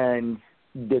 And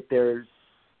that there's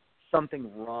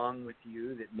something wrong with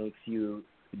you that makes you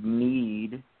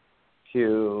need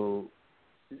to,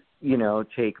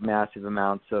 take massive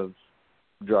amounts of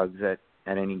drugs at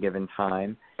any given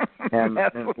time. And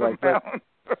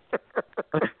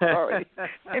sorry,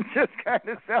 it just kind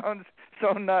of sounds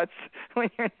so nuts when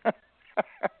you're not.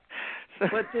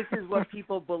 But this is what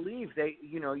people believe.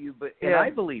 And I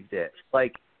believed it.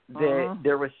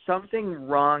 There was something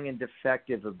wrong and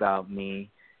defective about me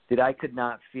that I could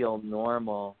not feel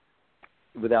normal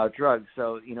without drugs.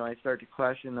 So, I start to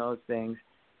question those things,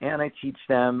 and I teach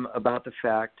them about the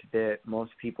fact that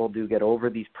most people do get over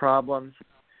these problems,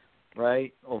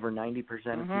 right? Over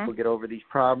 90% of people get over these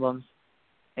problems.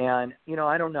 And,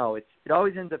 I don't know. It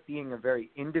always ends up being a very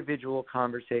individual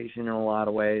conversation in a lot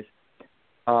of ways.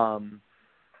 And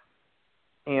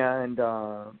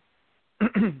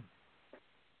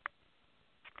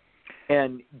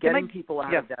getting people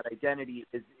out of that identity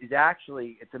is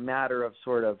actually, it's a matter of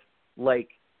sort of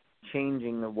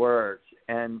changing the words.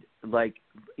 And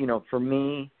for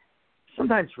me,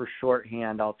 sometimes for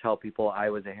shorthand, I'll tell people I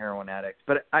was a heroin addict,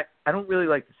 but I don't really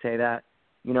like to say that.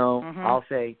 I'll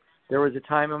say there was a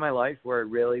time in my life where I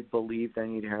really believed I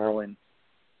need heroin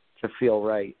to feel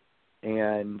right.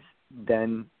 And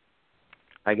then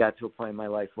I got to a point in my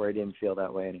life where I didn't feel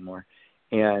that way anymore.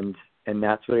 And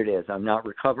that's what it is. I'm not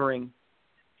recovering.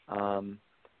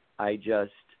 I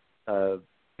just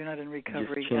you're not in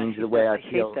recovery. Just change the way I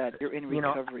feel. Hate that you're in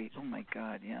recovery. Oh my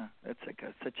God, yeah, that's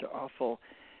such an awful.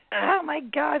 Oh my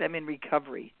God, I'm in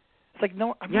recovery. It's like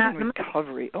no, I'm not in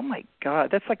recovery. Oh my God,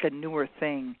 that's like a newer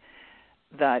thing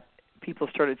that people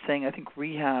started saying. I think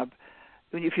rehab.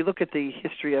 If you look at the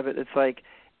history of it, it's like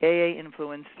AA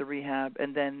influenced the rehab,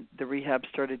 and then the rehab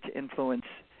started to influence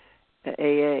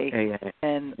AA.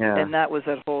 And that was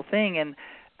that whole thing. And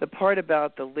the part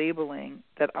about the labeling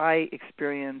that I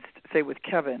experienced, say with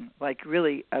Kevin,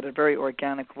 really at a very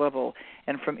organic level,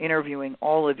 and from interviewing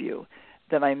all of you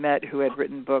that I met who had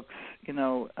written books,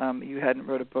 you hadn't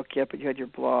wrote a book yet, but you had your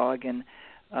blog, and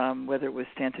whether it was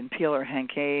Stanton Peele or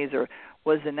Hank Hayes, or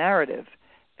was the narrative.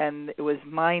 And it was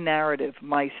my narrative,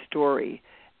 my story,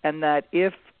 and that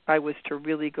if I was to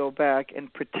really go back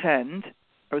and pretend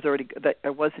that I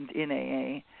wasn't in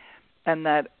AA, and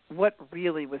that what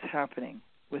really was happening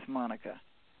with Monica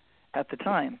at the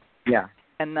time. Yeah.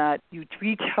 And that you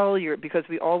retell because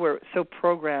we all were so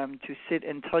programmed to sit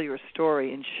and tell your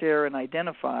story and share and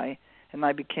identify, and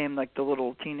I became like the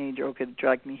little teenager who could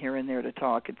drag me here and there to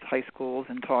talk at high schools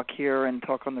and talk here and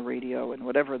talk on the radio and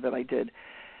whatever that I did.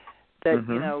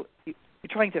 That, you're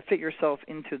trying to fit yourself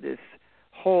into this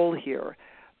hole here.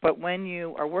 But when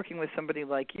you are working with somebody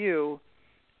like you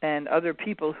and other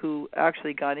people who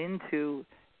actually got into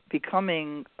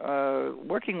becoming,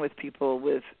 working with people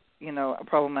with,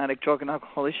 problematic drug and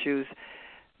alcohol issues,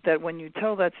 that when you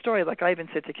tell that story, like I even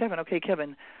said to Kevin, okay,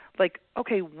 Kevin,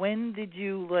 when did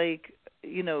you,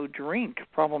 drink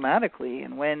problematically?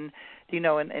 And when,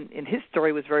 and his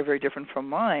story was very, very different from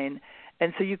mine.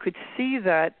 And so you could see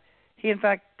that he, in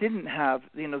fact, didn't have,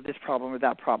 this problem or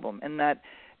that problem, and that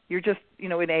you're just,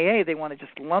 in AA, they want to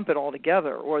just lump it all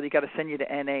together, or they got to send you to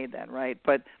NA then, right?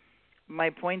 But my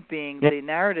point being, the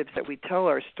narratives that we tell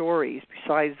our stories,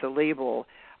 besides the label,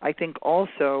 I think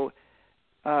also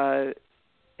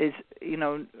is,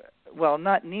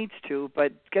 not needs to,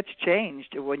 but gets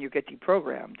changed when you get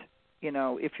deprogrammed.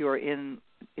 if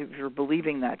you're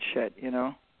believing that shit,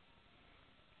 Yeah.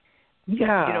 Do you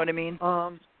know what I mean?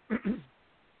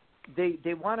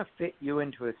 They want to fit you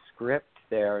into a script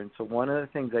there, and so one of the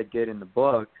things I did in the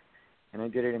book, and I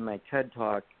did it in my TED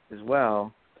Talk as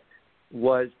well,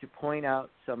 was to point out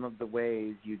some of the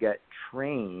ways you get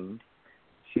trained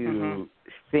to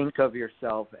think of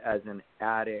yourself as an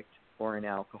addict or an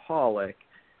alcoholic,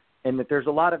 and that there's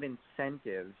a lot of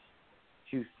incentives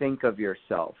to think of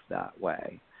yourself that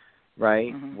way,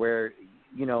 right? Where,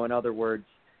 in other words,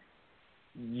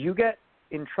 you get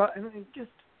in trouble.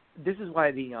 This is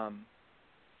why the,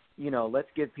 let's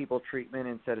give people treatment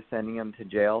instead of sending them to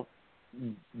jail,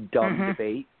 dumb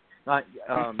debate,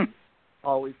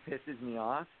 always pisses me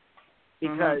off,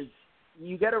 because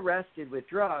you get arrested with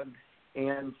drugs,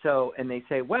 and they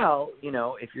say, well,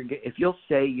 if you'll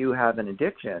say you have an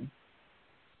addiction,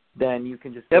 then you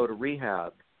can just go to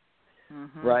rehab,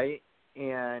 right?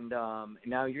 And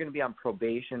now you're going to be on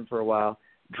probation for a while.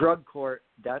 Drug court,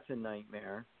 that's a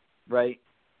nightmare, right?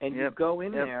 And you go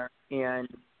in there, and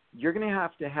you're going to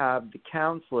have the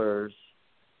counselors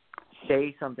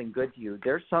say something good to you.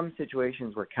 There's some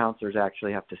situations where counselors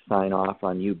actually have to sign off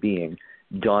on you being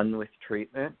done with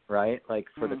treatment, right? Like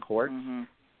for the courts.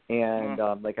 And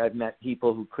like I've met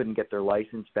people who couldn't get their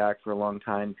license back for a long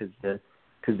time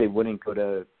because they wouldn't go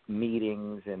to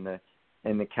meetings, and the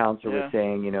counselor was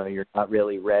saying, you're not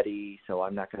really ready, so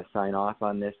I'm not going to sign off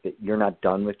on this, that you're not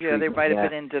done with treatment. Yeah, they might have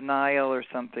been in denial or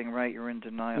something, right? You're in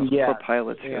denial. Yeah.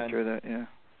 Pilots go through that,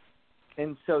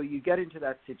 And so you get into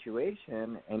that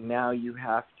situation, and now you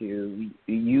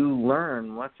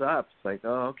learn what's up. It's like,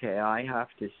 oh, okay, I have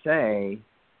to say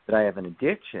that I have an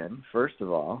addiction, first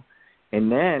of all,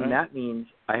 and then that means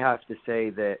I have to say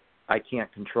that I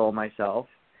can't control myself,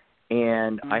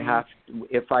 and I have to,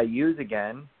 if I use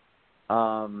again,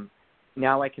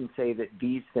 now I can say that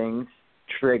these things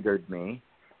triggered me.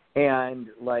 And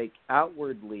like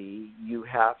outwardly, you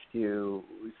have to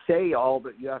say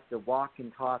you have to walk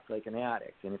and talk like an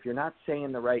addict. And if you're not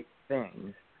saying the right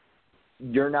things,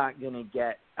 you're not going to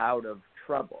get out of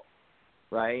trouble,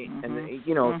 right? And,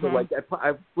 so like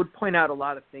I would point out a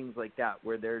lot of things like that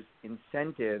where there's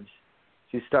incentives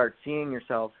to start seeing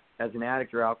yourself as an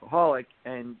addict or alcoholic,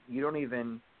 and you don't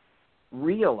even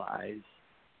realize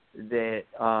that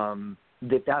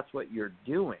that's what you're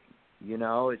doing.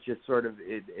 It's just sort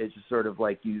of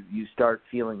like you start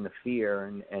feeling the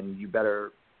fear, and you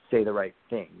better say the right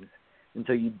things. And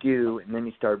so you do, and then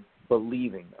you start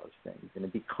believing those things, and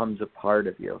it becomes a part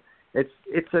of you.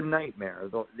 It's a nightmare.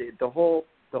 The whole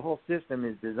system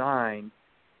is designed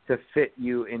to fit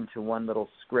you into one little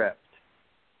script.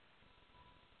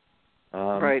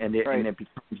 And it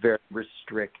becomes very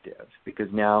restrictive, because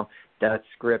now that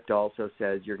script also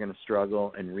says you're going to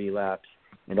struggle and relapse,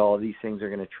 and all of these things are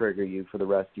going to trigger you for the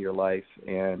rest of your life,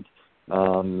 and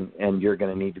you're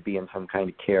going to need to be in some kind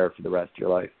of care for the rest of your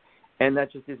life. And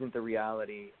that just isn't the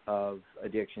reality of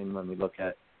addiction when we look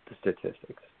at the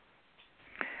statistics.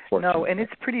 No, and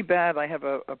it's pretty bad. I have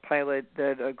a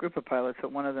group of pilots,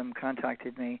 that one of them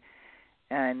contacted me,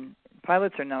 and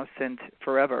pilots are now sent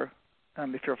forever.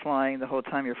 If you're flying, the whole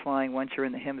time you're flying, once you're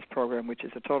in the HIMSS program, which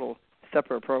is a total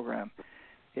separate program.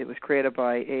 It was created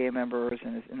by AA members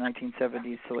and in the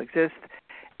 1970s, still exists.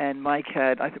 And Mike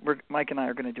and I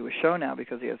are going to do a show now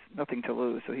because he has nothing to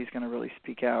lose, so he's going to really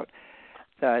speak out.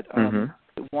 That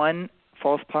one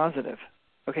false positive.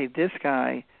 Okay, this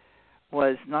guy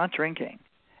was not drinking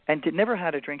and never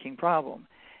had a drinking problem.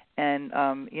 And,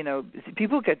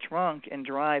 people get drunk and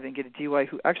drive and get a DUI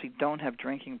who actually don't have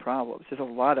drinking problems. There's a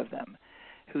lot of them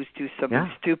who do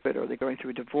something stupid, or they're going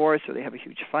through a divorce, or they have a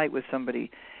huge fight with somebody,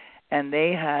 and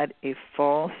they had a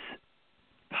false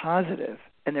positive.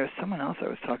 And there was someone else I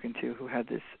was talking to who had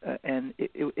this, and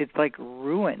it's like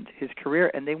ruined his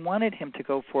career. And they wanted him to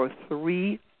go for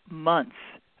 3 months,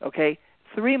 okay?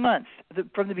 3 months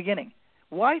from the beginning.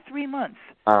 Why 3 months?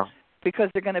 Because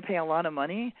they're going to pay a lot of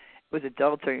money. It was a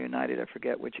Delta or United, I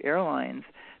forget which airlines.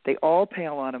 They all pay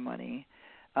a lot of money.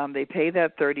 They pay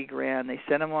that $30,000. They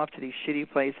send them off to these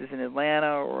shitty places in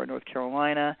Atlanta or North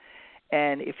Carolina.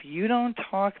 And if you don't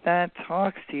talk that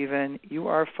talk, Stephen, you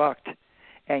are fucked,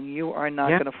 and you are not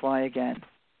going to fly again.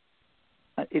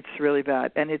 It's really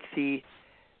bad. And it's the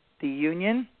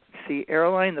union, it's the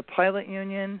airline, the pilot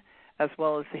union, as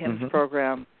well as the HIMSS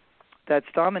program that's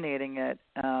dominating it.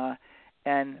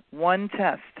 And one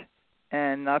test,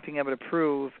 and not being able to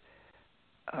prove,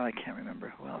 I can't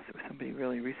remember who else. It was somebody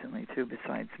really recently, too,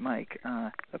 besides Mike,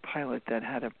 a pilot that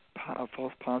had a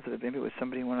false positive. Maybe it was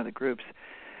somebody in one of the groups.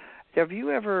 Have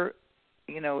you ever,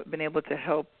 been able to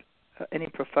help any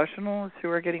professionals who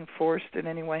are getting forced in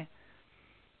any way?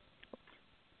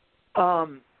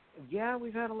 Yeah,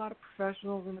 we've had a lot of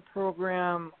professionals in the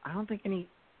program. I don't think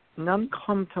none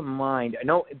come to mind. I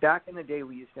know back in the day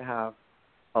we used to have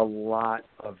a lot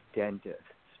of dentists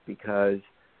because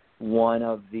one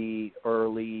of the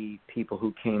early people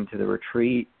who came to the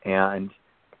retreat and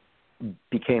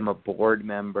became a board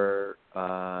member,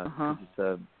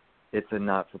 it's a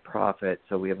not-for-profit,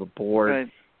 so we have a board, right.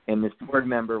 And this board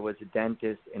member was a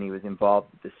dentist, and he was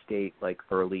involved with the state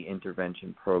early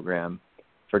intervention program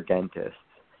for dentists.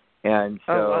 And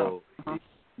so,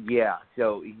 yeah,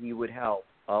 so he would help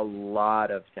a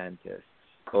lot of dentists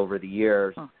over the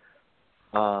years.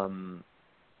 And,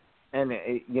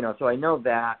 so I know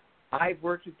that. I've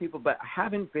worked with people, but I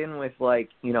haven't been with, a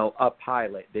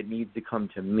pilot that needs to come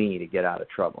to me to get out of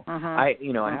trouble. I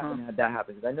haven't had that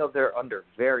happen. I know they're under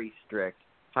very strict,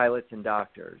 pilots and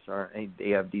doctors,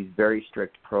 they have these very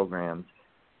strict programs.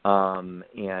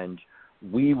 And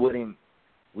we wouldn't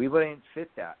fit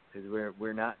that because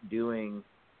we're not doing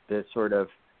the sort of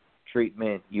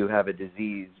treatment, you have a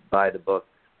disease by the book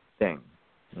thing.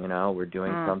 We're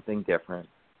doing something different.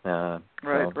 Right.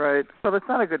 Well, it's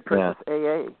not a good program. It's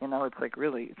AA. It's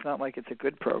really, it's not like it's a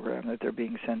good program that they're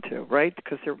being sent to, right?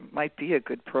 Because there might be a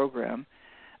good program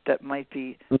that might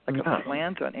be a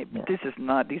slant on it. Yeah.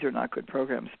 These are not good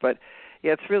programs. But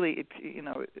yeah, it's really,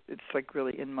 it's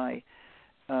really in my,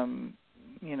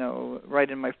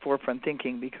 right in my forefront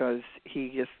thinking because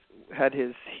he just had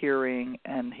his hearing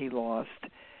and he lost,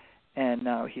 and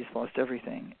now he's lost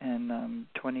everything. And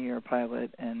 20-year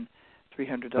pilot and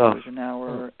 $300 an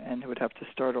hour, and would have to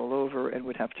start all over and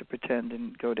would have to pretend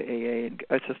and go to AA, and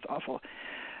it's just awful.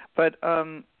 But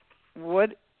so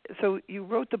you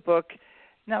wrote the book.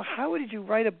 Now, how did you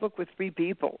write a book with 3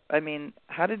 people? I mean,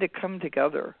 how did it come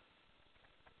together?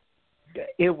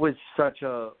 It was such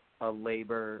a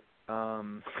labor.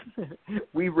 Me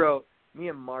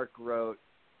and Mark wrote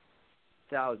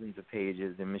thousands of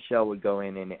pages, and Michelle would go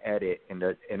in and edit and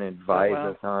advise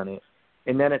us on it.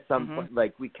 And then at some point,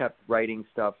 we kept writing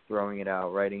stuff, throwing it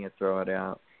out, throw it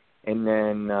out. And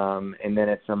then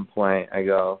at some point I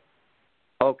go,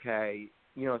 okay,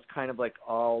 it's kind of like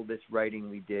all this writing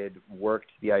we did worked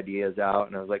the ideas out.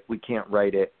 And I was like, we can't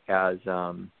write it as,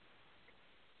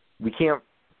 we can't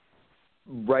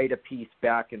write a piece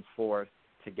back and forth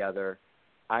together.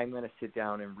 I'm going to sit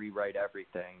down and rewrite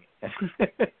everything.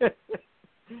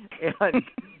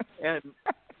 and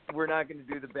we're not going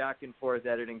to do the back and forth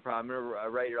editing problem. I'm going to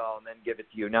write it all and then give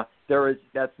it to you. Now,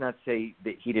 that's not to say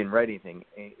that he didn't write anything.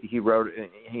 He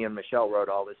and Michelle wrote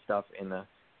all this stuff in the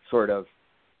sort of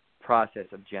process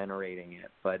of generating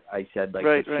it. But I said,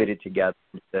 to fit it together,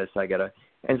 I got to.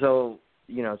 And so,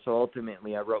 so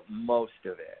ultimately I wrote most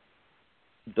of it,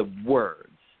 the words.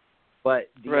 But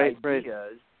the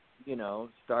ideas,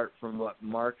 start from what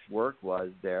Mark's work was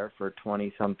there for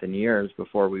 20-something years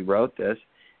before we wrote this.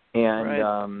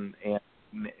 And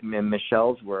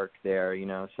Michelle's work there,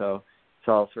 so it's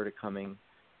all sort of coming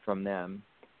from them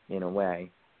in a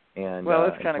way. And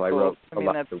that's kind of cool. I wrote a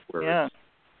lot of the words. Yeah.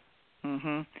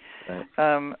 Right.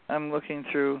 I'm looking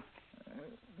through.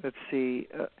 Let's see.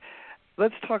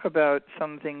 Let's talk about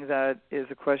something that is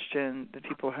a question that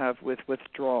people have with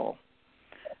withdrawal.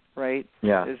 Right?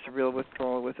 Yeah. There's real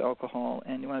withdrawal with alcohol,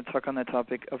 and you want to talk on that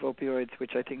topic of opioids,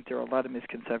 which I think there are a lot of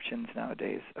misconceptions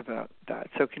nowadays about that.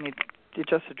 So can you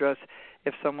just address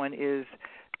if someone is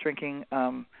drinking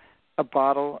a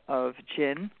bottle of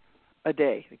gin a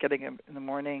day, getting it in the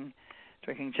morning,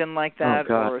 drinking gin like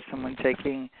that, or someone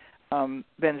taking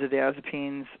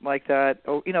benzodiazepines like that,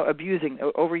 or,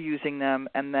 overusing them,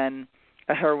 and then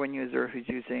a heroin user who's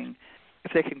using,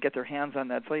 if they can get their hands on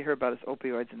that. That's all you hear about is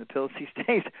opioids and the pills these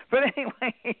days. But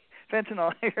anyway,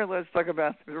 fentanyl. Here, let's talk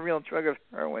about the real drug of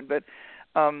heroin. But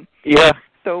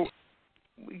so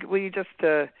will you just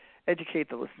educate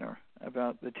the listener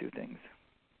about the two things?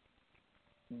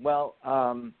 Well,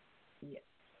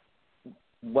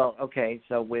 okay.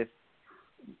 So with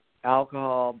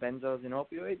alcohol, benzos, and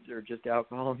opioids, or just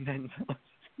alcohol and benzos?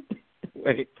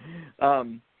 Wait.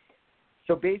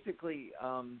 So basically,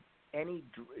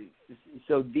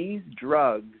 so these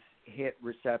drugs hit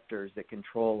receptors that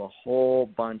control a whole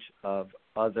bunch of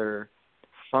other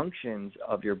functions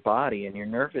of your body and your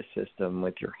nervous system,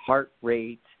 with your heart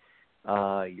rate,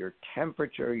 your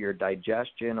temperature, your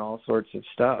digestion, all sorts of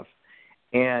stuff.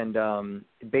 And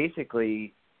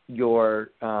basically, if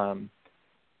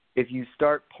you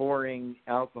start pouring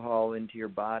alcohol into your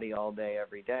body all day,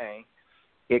 every day,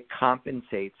 it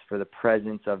compensates for the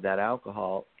presence of that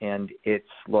alcohol, and it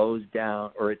slows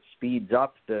down or it speeds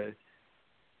up the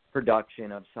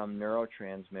production of some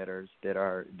neurotransmitters that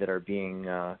are being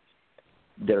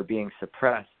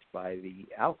suppressed by the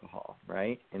alcohol,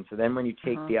 right? And so then when you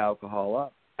take the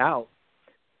alcohol out,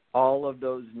 all of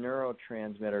those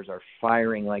neurotransmitters are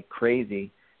firing like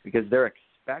crazy because they're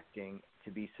expecting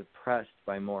to be suppressed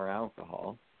by more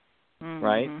alcohol,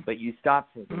 right? But you stop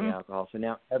taking the alcohol. So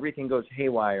now everything goes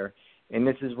haywire, and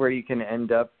this is where you can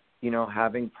end up,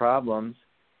 having problems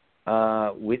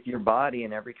with your body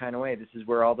in every kind of way. This is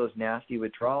where all those nasty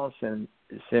withdrawal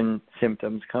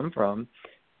symptoms come from.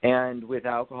 And with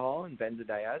alcohol and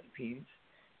benzodiazepines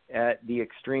at the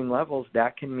extreme levels,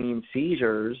 that can mean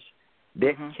seizures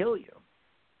that kill you.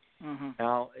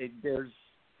 Now, there's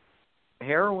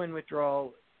heroin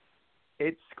withdrawal.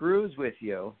 It screws with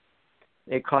you.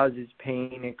 It causes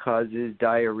pain. It causes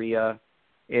diarrhea.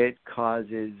 It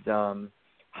causes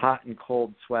hot and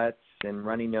cold sweats and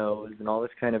runny nose and all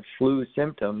this kind of flu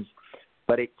symptoms,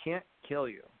 but it can't kill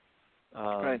you.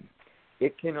 Right.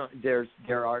 It can.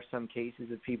 There are some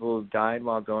cases of people who've died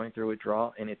while going through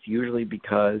withdrawal, and it's usually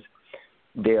because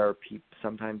they are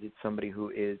sometimes it's somebody who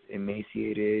is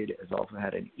emaciated, has also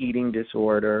had an eating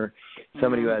disorder,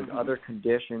 somebody who has other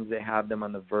conditions that have them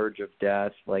on the verge of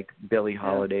death, like Billie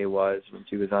Holiday was when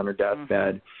she was on her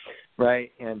deathbed,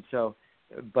 right? And so,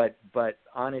 but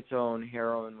on its own,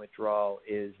 heroin withdrawal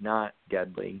is not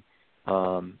deadly.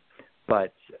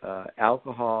 But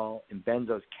alcohol and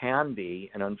benzos can be,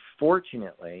 and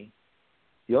unfortunately,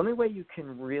 the only way you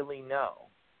can really know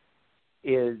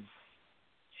is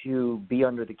to be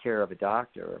under the care of a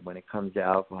doctor when it comes to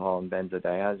alcohol and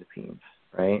benzodiazepines,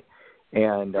 right?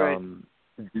 And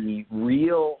the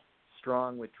real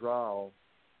strong withdrawal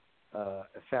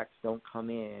effects don't come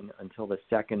in until the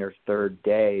second or third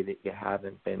day that you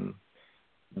haven't been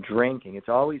drinking. It's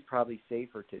always probably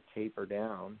safer to taper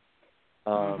down.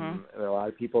 A lot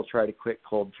of people try to quit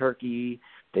cold turkey.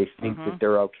 They think that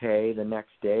they're okay. The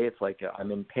next day it's like, I'm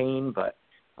in pain, but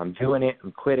I'm doing it,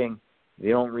 I'm quitting. They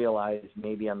don't realize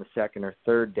maybe on the second or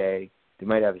third day they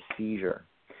might have a seizure.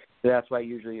 So that's why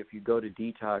usually if you go to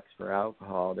detox for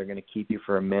alcohol, they're going to keep you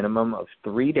for a minimum of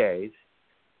 3 days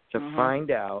to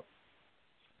find out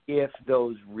if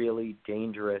those really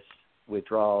dangerous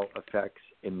withdrawal effects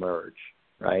emerge,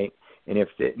 right? And if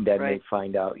then they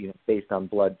find out, based on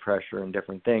blood pressure and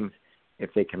different things,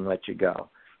 if they can let you go.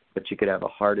 But you could have a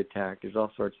heart attack. There's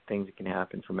all sorts of things that can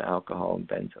happen from alcohol and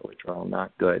benzo withdrawal.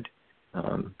 Not good.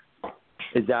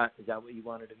 Is that what you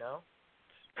wanted to know?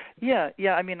 Yeah.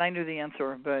 I mean, I knew the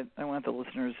answer, but I want the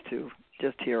listeners to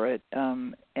just hear it.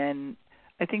 And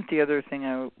I think the other thing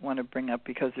I want to bring up,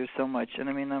 because there's so much, and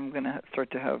I mean, I'm going to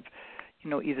start to have,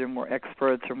 either more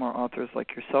experts or more authors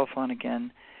like yourself on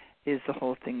again, is the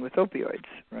whole thing with opioids,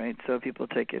 right? So people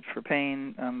take it for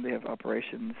pain. They have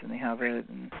operations and they have it.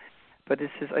 But this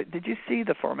is. Did you see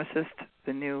The Pharmacist,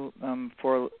 the new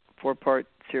 4-part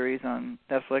series on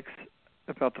Netflix?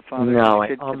 About the father. No,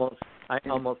 I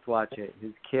almost watch it.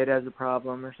 His kid has a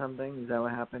problem or something. Is that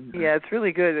what happened? Yeah, it's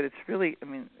really good. But it's really, I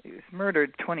mean, he was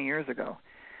murdered 20 years ago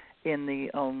in the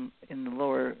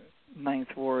lower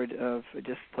 9th Ward of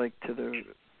just like to the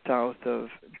south of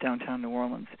downtown New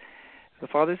Orleans. The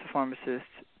father's a pharmacist.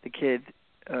 The kid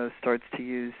starts to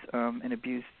use and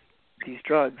abuse these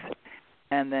drugs,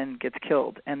 and then gets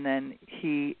killed. And then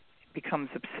he becomes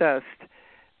obsessed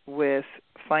with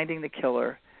finding the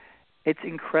killer. It's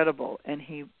incredible, and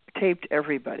he taped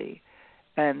everybody,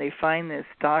 and they find this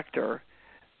doctor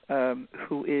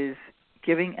who is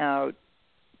giving out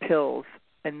pills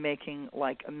and making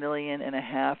like $1.5 million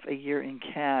a year in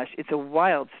cash. It's a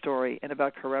wild story, and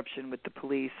about corruption with the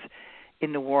police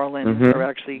in New Orleans are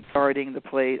actually guarding the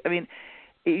place. I mean,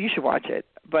 you should watch it.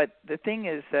 But the thing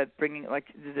is that bringing, like,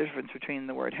 the difference between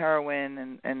the word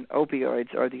heroin and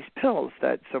opioids are these pills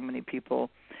that so many people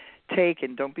take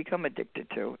and don't become addicted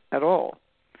to at all,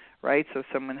 right? So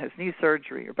someone has knee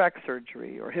surgery or back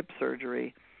surgery or hip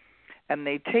surgery, and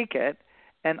they take it,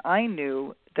 and I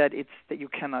knew that you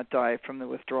cannot die from the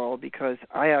withdrawal because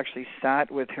I actually sat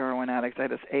with heroin addicts. I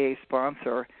had this AA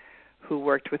sponsor who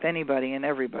worked with anybody and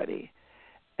everybody,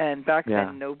 and back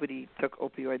then nobody took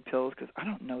opioid pills because I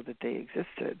don't know that they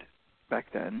existed back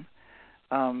then.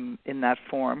 In that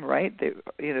form, right?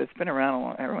 It's been around a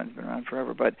long. Heroin's been around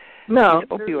forever, but no,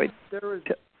 opioids. There was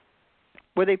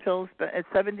Were they pills? But at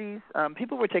 70s,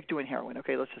 people were doing heroin.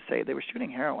 Okay, let's just say they were shooting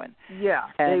heroin. Yeah,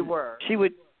 and they were. She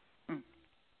would.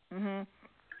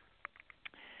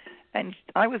 And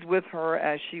I was with her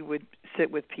as she would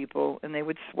sit with people, and they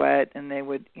would sweat, and they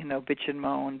would, bitch and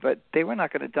moan, but they were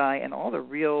not going to die. And all the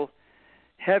real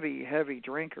heavy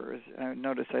drinkers.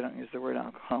 Notice I don't use the word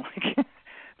alcoholic.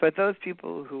 But those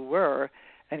people who were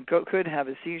and could have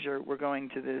a seizure were going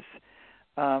to this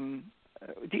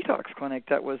detox clinic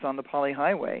that was on the Poly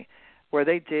Highway where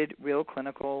they did real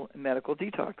clinical and medical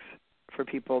detox for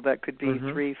people that could be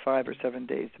 3, 5, or 7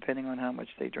 days, depending on how much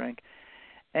they drank.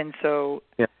 And so,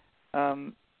 I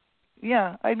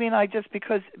mean,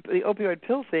 because the opioid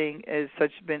pill thing is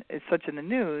such in the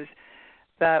news,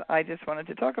 that I just wanted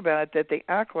to talk about it, that they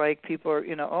act like people are,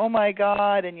 oh my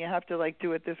God, and you have to like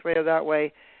do it this way or that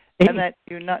way, and that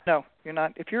you're not.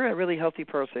 If you're a really healthy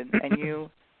person and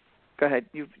you, go ahead,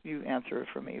 you answer it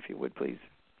for me if you would, please.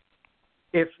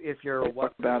 If you're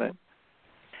what about it?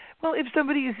 Well, if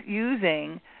somebody is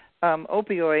using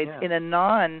opioids in a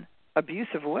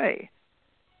non-abusive way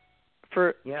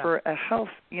for a health,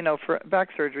 for back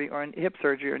surgery or hip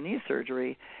surgery or knee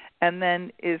surgery, and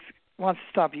then wants to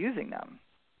stop using them.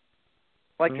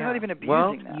 Like you're not even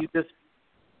abusing them.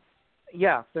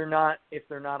 If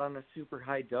they're not on a super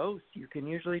high dose, you can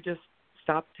usually just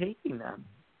stop taking them.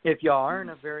 If you are in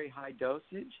a very high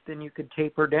dosage, then you could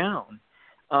taper down.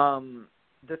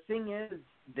 The thing is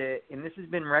that, and this has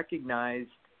been recognized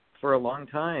for a long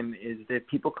time, is that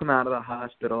people come out of the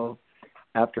hospital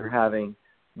after having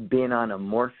been on a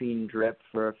morphine drip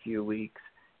for a few weeks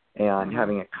and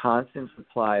having a constant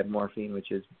supply of morphine,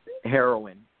 which is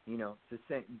heroin. It's the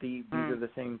same. These are the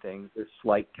same things. There's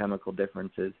slight chemical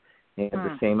differences. They have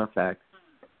the same effects.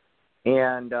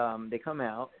 And they come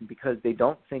out because they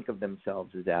don't think of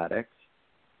themselves as addicts,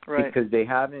 because they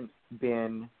haven't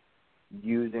been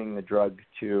using the drug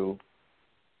to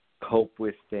cope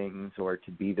with things or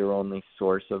to be their only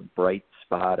source of bright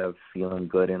spot of feeling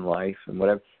good in life and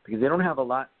whatever, because they don't have a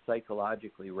lot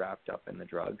psychologically wrapped up in the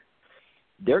drug.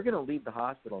 They're going to leave the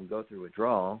hospital and go through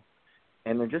withdrawal,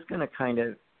 and they're just going to kind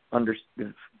of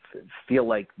feel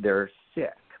like they're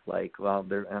sick. Like, well,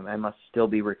 I must still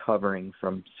be recovering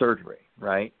from surgery,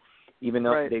 right? Even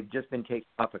though they've just been taking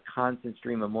off a constant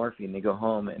stream of morphine, they go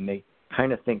home and they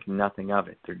kind of think nothing of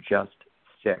it. They're just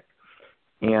sick.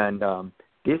 And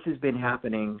this has been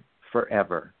happening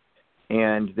forever.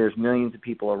 And there's millions of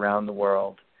people around the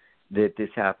world that this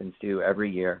happens to every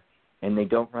year, and they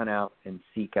don't run out and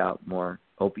seek out more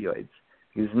opioids.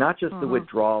 It's not just the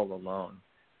withdrawal alone.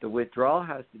 The withdrawal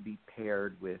has to be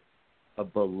paired with a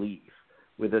belief,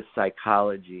 with a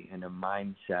psychology and a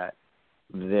mindset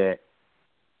that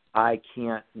I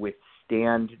can't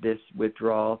withstand this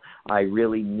withdrawal. I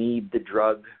really need the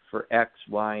drug for X,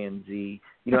 Y, and Z.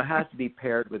 It has to be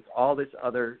paired with all this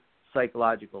other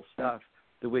psychological stuff.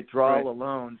 The withdrawal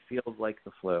alone feels like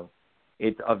the flu.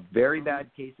 It's a very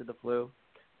bad case of the flu.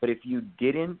 But if you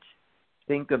didn't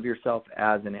think of yourself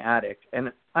as an addict,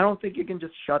 and I don't think you can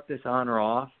just shut this on or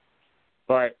off,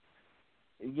 but,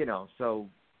 so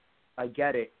I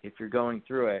get it if you're going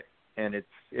through it and it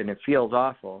feels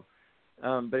awful.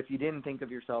 But if you didn't think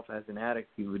of yourself as an addict,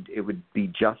 it would be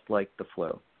just like the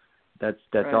flu. That's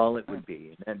all it would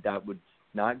be, and that was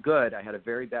not good. I had a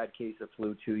very bad case of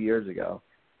flu 2 years ago,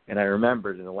 and I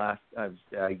remembered in the last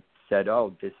I said,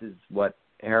 "Oh, this is what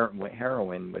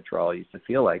heroin withdrawal used to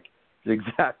feel like." It's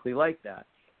exactly like that.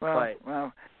 But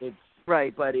it's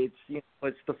But it's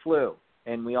it's the flu,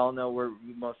 and we all know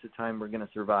most of the time we're going to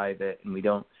survive it, and we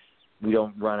don't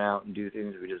run out and do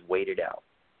things. We just wait it out,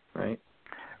 right?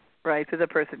 Right, so the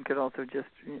person could also just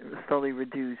slowly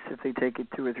reduce. If they take it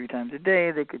 2 or 3 times a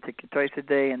day, they could take it twice a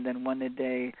day and then 1 a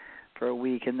day for a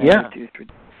week and then reduce.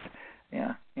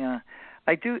 Yeah.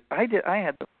 I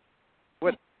had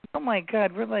what? Oh my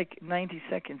God, we're like 90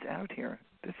 seconds out here.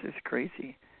 This is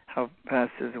crazy how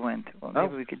fast this went. Well,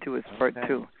 maybe we could do a part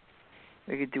 2.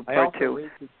 We could do part 2. I also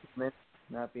wasted 2 minutes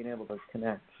not being able to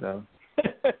connect, so.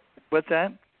 What's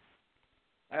that?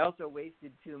 I also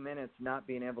wasted 2 minutes not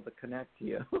being able to connect to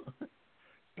you.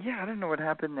 Yeah, I don't know what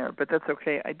happened there, but that's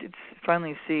okay. I did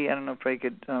finally see, I don't know if I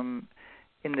could,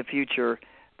 in the future,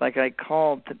 like I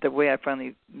called, the way I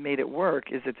finally made it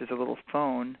work is that there's a little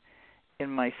phone in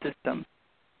my system,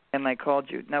 and I called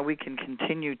you. Now we can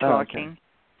continue talking,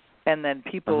 and then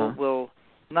people will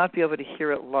not be able to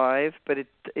hear it live, but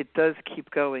it does keep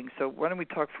going. So why don't we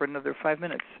talk for another 5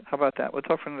 minutes? How about that? We'll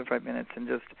talk for another 5 minutes and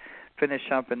just finish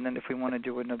up, and then if we want to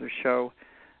do another show,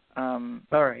 all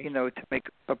right, to make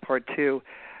a part 2.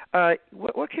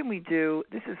 What can we do?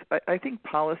 This is, I think,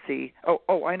 policy.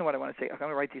 Oh, I know what I want to say. I'm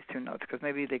going to write these 2 notes because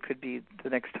maybe they could be the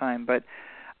next time. But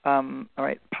all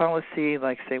right, policy,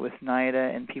 like say with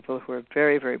NIDA and people who are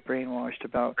very, very brainwashed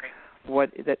about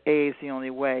that A is the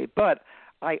only way. But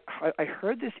I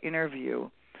heard this interview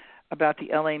about the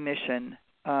LA mission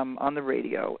on the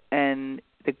radio, and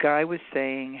the guy was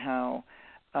saying how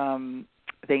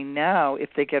they now, if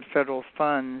they get federal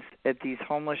funds at these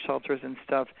homeless shelters and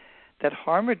stuff, that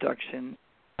harm reduction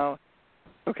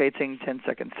Okay, it's saying 10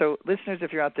 seconds. So, listeners,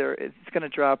 if you're out there, it's going to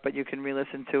drop, but you can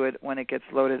re-listen to it when it gets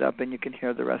loaded up, and you can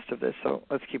hear the rest of this. So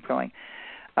let's keep going.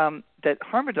 That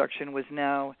harm reduction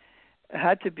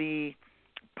had to be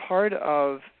part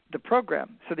of the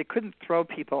program, so they couldn't throw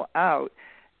people out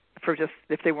for just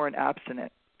if they weren't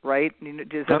abstinent, right?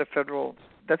 Is that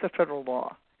that's a federal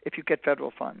law if you get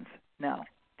federal funds now.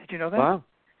 Did you know that? Wow.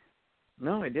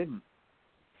 No, I didn't.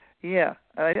 Yeah,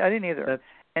 I didn't either.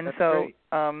 That's great.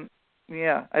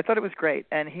 Yeah, I thought it was great,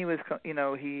 and he was, he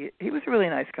was a really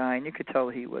nice guy, and you could tell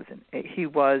he was an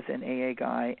AA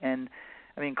guy, and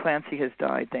I mean Clancy has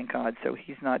died, thank God, so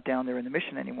he's not down there in the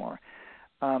mission anymore,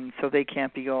 so they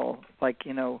can't be all like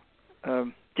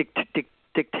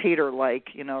dictator-like.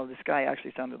 This guy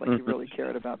actually sounded like he really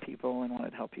cared about people and wanted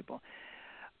to help people.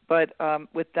 But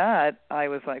with that, I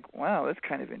was like, wow, that's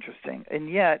kind of interesting, and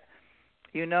yet,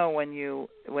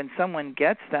 when someone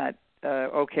gets that.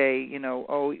 You're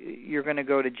going to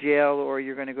go to jail or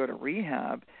you're going to go to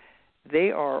rehab, they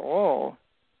are all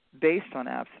based on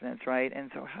abstinence, right?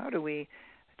 And so how do we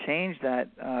change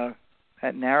that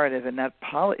narrative and that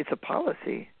it's a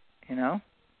policy,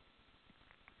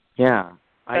 Yeah.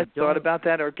 I thought about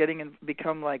that, or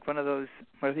become like one of those,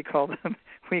 what do they call them,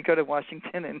 when you go to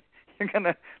Washington and you're going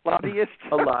to lobbyist?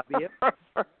 A lobbyist.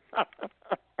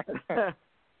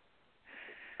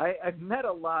 I've met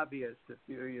a lobbyist a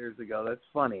few years ago. That's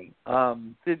funny.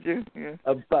 Did you? Yeah.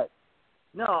 But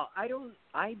no, I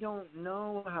don't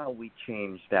know how we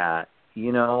change that.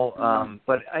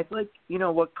 But I like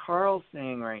what Carl's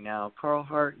saying right now. Carl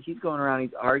Hart, he's going around.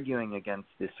 He's arguing against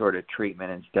this sort of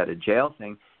treatment instead of jail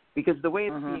thing because the way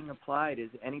it's being applied is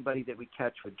anybody that we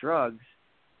catch with drugs,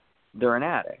 they're an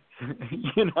addict.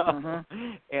 And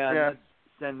let's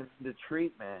send them to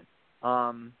treatment.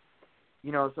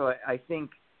 So I think.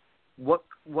 What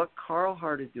Carl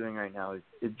Hart is doing right now is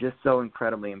just so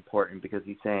incredibly important because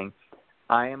he's saying,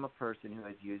 I am a person who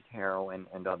has used heroin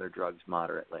and other drugs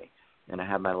moderately, and I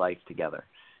have my life together.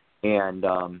 And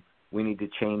we need to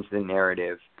change the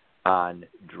narrative on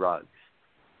drugs.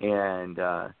 And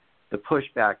the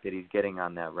pushback that he's getting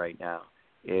on that right now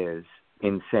is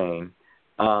insane.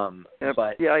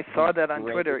 But I saw that on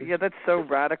Twitter. Yeah, that's so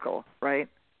radical, right?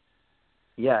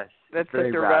 Yes. That's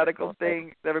such a radical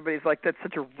thing. Everybody's like, that's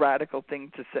such a radical thing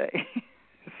to say.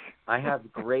 I have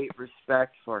great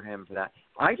respect for him for that.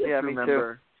 I just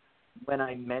remember when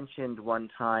I mentioned one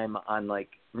time on,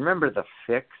 remember the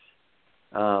Fix?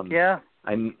 I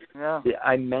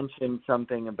mentioned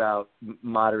something about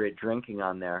moderate drinking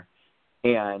on there,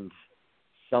 and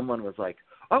someone was like,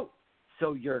 oh,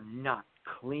 so you're not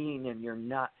clean and you're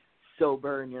not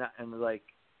sober and you're not, and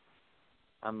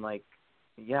I'm like,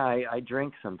 yeah, I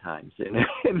drink sometimes,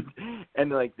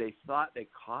 and they thought they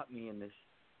caught me in this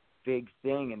big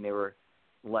thing, and they were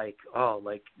like, oh,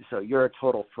 so you're a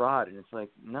total fraud, and it's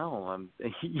like, no, I'm,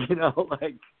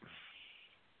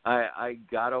 I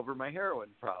got over my heroin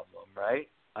problem, right?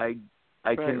 I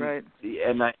can, right.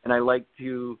 and I like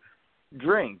to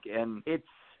drink, and it's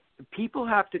people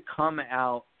have to come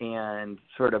out and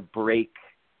sort of break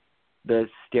the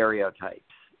stereotypes.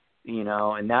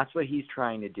 And that's what he's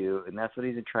trying to do, and that's what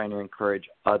he's trying to encourage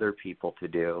other people to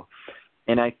do.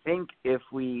 And I think if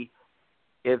we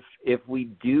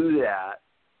do that,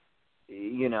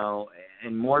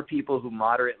 and more people who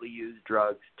moderately use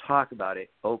drugs talk about it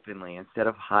openly instead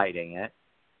of hiding it,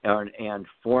 and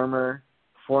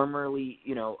formerly,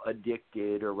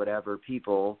 addicted or whatever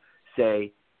people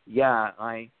say, yeah,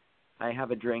 I have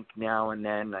a drink now and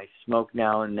then, I smoke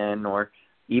now and then, or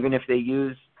even if they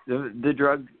use the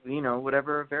drug,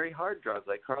 whatever, a very hard drug,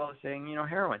 like Carl is saying,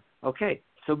 heroin. Okay,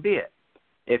 so be it.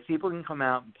 If people can come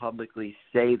out and publicly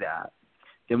say that,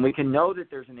 then we can know that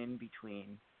there's an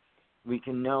in-between. We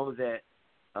can know that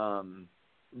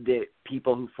that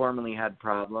people who formerly had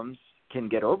problems can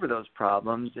get over those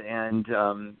problems and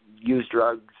use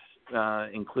drugs,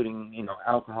 including,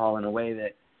 alcohol, in a way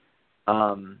that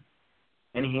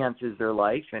enhances their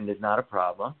life and is not a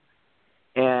problem.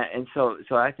 And so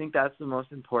I think that's the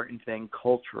most important thing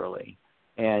culturally,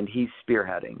 and he's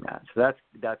spearheading that. So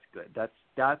that's good.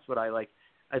 That's what I like.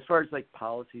 As far as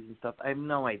policies and stuff, I have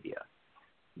no idea.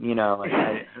 But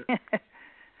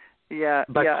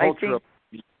culturally,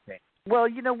 well,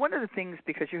 one of the things,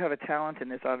 because you have a talent in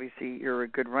this, obviously you're a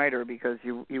good writer because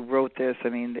you wrote this. I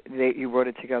mean, you wrote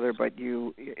it together, but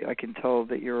I can tell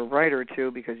that you're a writer too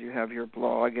because you have your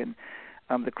blog and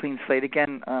the Clean Slate.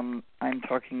 Again, I'm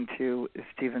talking to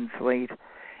Stephen Slate,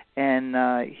 and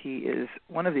he is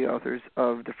one of the authors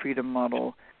of the Freedom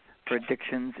Model for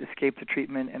Addictions, Escape to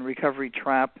Treatment and Recovery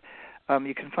Trap.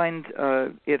 You can find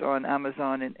it on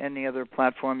Amazon and any other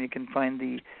platform. You can find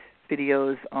the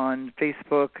videos on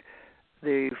Facebook,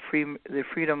 the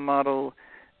Fredoom Model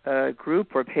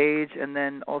group or page, and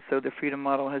then also the Fredoom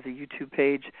Model has a YouTube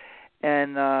page.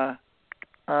 And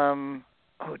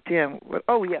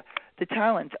the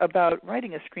challenge about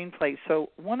writing a screenplay. So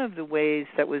one of the ways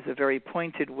that was a very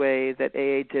pointed way that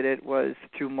AA did it was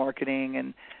through marketing,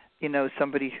 and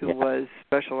somebody who was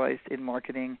specialized in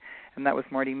marketing, and that was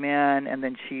Marty Mann. And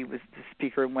then she was the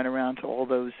speaker and went around to all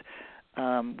those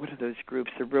what are those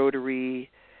groups? The Rotary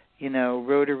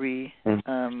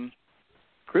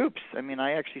groups. I mean,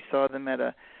 I actually saw them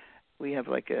at we have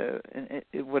like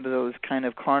one of those kind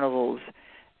of carnivals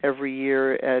every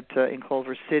year in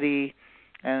Culver City,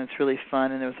 and it's really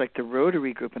fun. And there was like the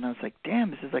Rotary group, and I was like, damn,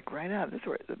 this is like right out. This is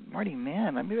where Marty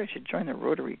Mann. Maybe I should join the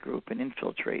Rotary group and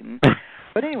infiltrate.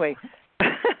 But anyway,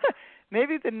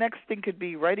 maybe the next thing could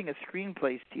be writing a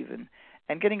screenplay, Stephen,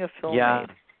 and getting a film made.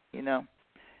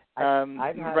 I've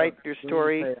you had write a your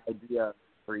story idea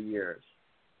for years.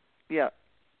 Yeah,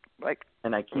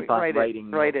 and I keep on writing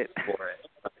it for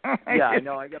it. Yeah, I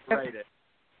know. I got to write it.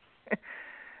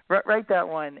 Write that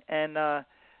one, and I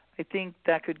think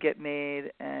that could get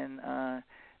made. And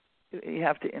you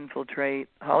have to infiltrate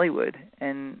Hollywood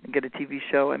and get a TV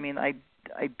show. I mean, I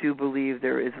do believe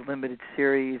there is a limited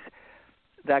series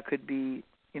that could be.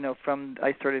 From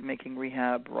I started making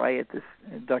Rehab Riot, this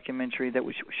documentary that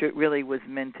really was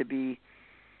meant to be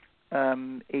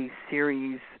a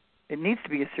series. It needs to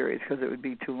be a series because it would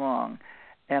be too long,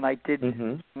 and I did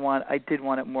want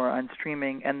it more on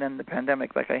streaming. And then the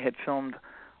pandemic, like I had filmed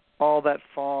all that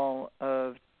fall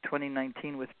of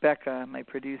 2019 with Becca, my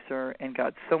producer, and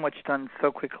got so much done so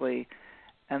quickly,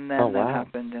 and then that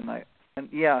happened, and I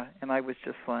was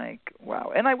just like,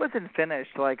 wow. And I wasn't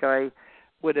finished. Like I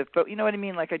would have, you know what I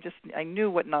mean? Like I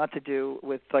knew what not to do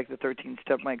with like the 13th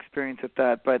step, my experience with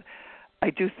that, but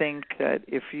I do think that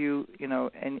if you,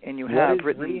 and you have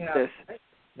written Rehab? this.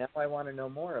 Now I want to know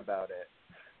more about it.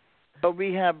 Oh,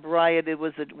 Rehab Riot, it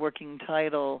was a working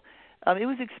title. It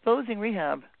was exposing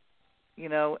rehab,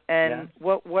 and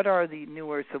what are the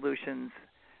newer solutions,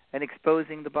 and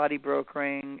exposing the body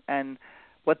brokering and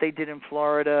what they did in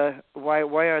Florida. Why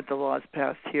aren't the laws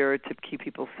passed here to keep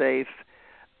people safe?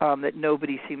 That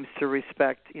nobody seems to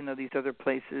respect, these other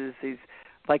places, these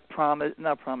like Passages.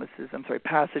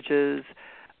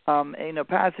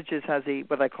 Passages has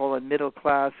what I call a middle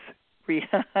class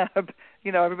rehab.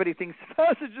 Everybody thinks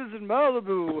Passages in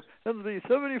Malibu, that'll be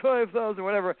 $75,000,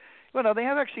 whatever. Well, no, they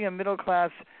have actually a middle class,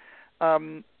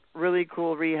 really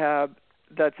cool rehab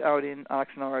that's out in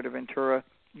Oxnard or Ventura.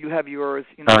 You have yours,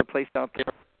 the place out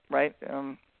there, right?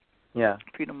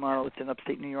 Fredoom Model. It's in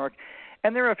upstate New York.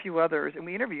 And there are a few others, and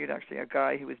we interviewed actually a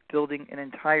guy who was building an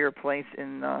entire place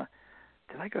in,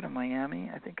 did I go to Miami?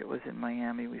 I think it was in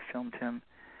Miami. We filmed him.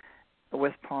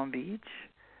 West Palm Beach?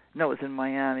 No, it was in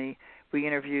Miami. We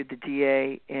interviewed the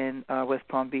DA in West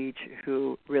Palm Beach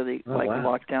who really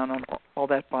locked down on all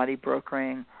that body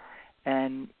brokering.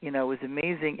 And, it was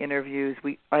amazing interviews.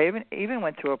 I even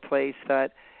went to a place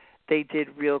that they did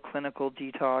real clinical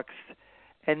detox,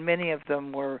 and many of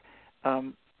them were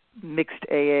mixed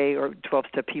AA or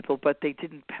 12-step people, but they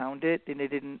didn't pound it and they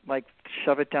didn't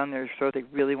shove it down their throat. They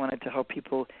really wanted to help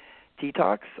people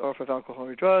detox off of alcohol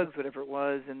or drugs, whatever it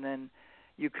was, and then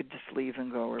you could just leave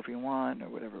and go wherever you want or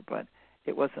whatever. But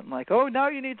it wasn't like, oh, now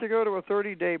you need to go to a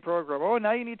 30-day program. Oh,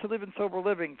 now you need to live in sober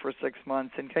living for 6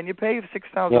 months, and can you pay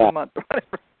 $6,000 a month or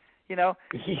whatever,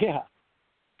 Yeah.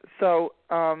 So,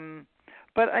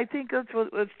 but I think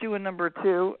let's do a number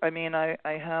 2. I mean, I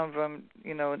have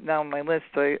now on my list.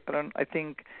 I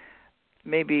think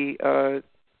maybe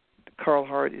Carl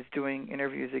Hart is doing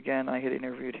interviews again. I had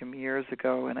interviewed him years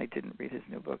ago, and I didn't read his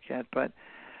new book yet. But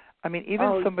I mean,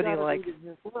 even somebody like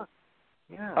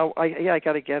I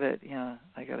got to get it. Yeah,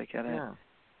 I got to get it. Yeah.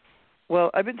 Well,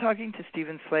 I've been talking to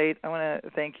Stephen Slate. I want to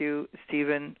thank you,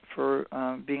 Stephen, for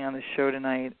being on the show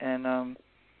tonight, and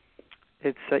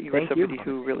it's you were somebody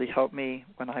who really helped me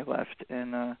when I left,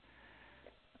 and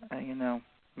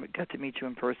got to meet you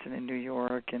in person in New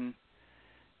York, and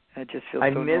I just feel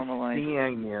so normalized. I miss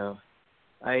seeing you.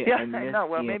 I know.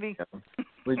 Well, maybe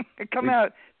come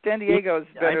out. San Diego is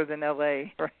better than LA,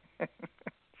 right?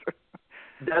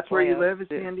 That's where you live, is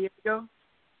San Diego?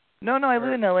 No, I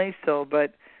live in LA still,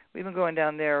 but we've been going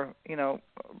down there,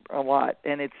 a lot,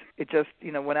 and it just,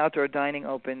 when outdoor dining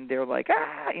opened, they're like,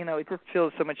 it just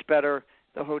feels so much better.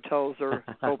 The hotels are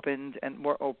opened and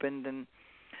more opened, and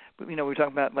we're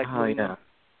talking about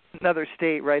another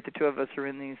state, right? The two of us are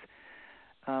in these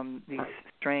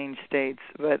strange states,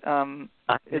 but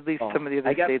at least some of the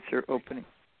other states are opening.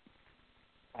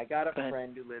 I got a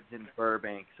friend who lives in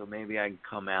Burbank, so maybe I can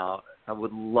come out. I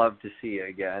would love to see you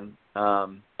again.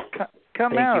 Come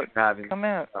thank out. You for having come me.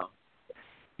 out.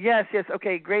 Yes.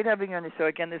 Okay, great having you on the show.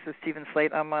 Again, this is Stephen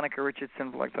Slate. I'm Monica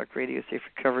RIchardson, Blog Talk Radio, Safe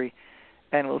Recovery,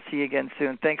 and we'll see you again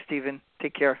soon. Thanks, Stephen.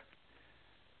 Take care.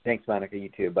 Thanks, Monica. You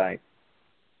too. Bye.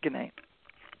 Good night.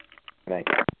 Good night.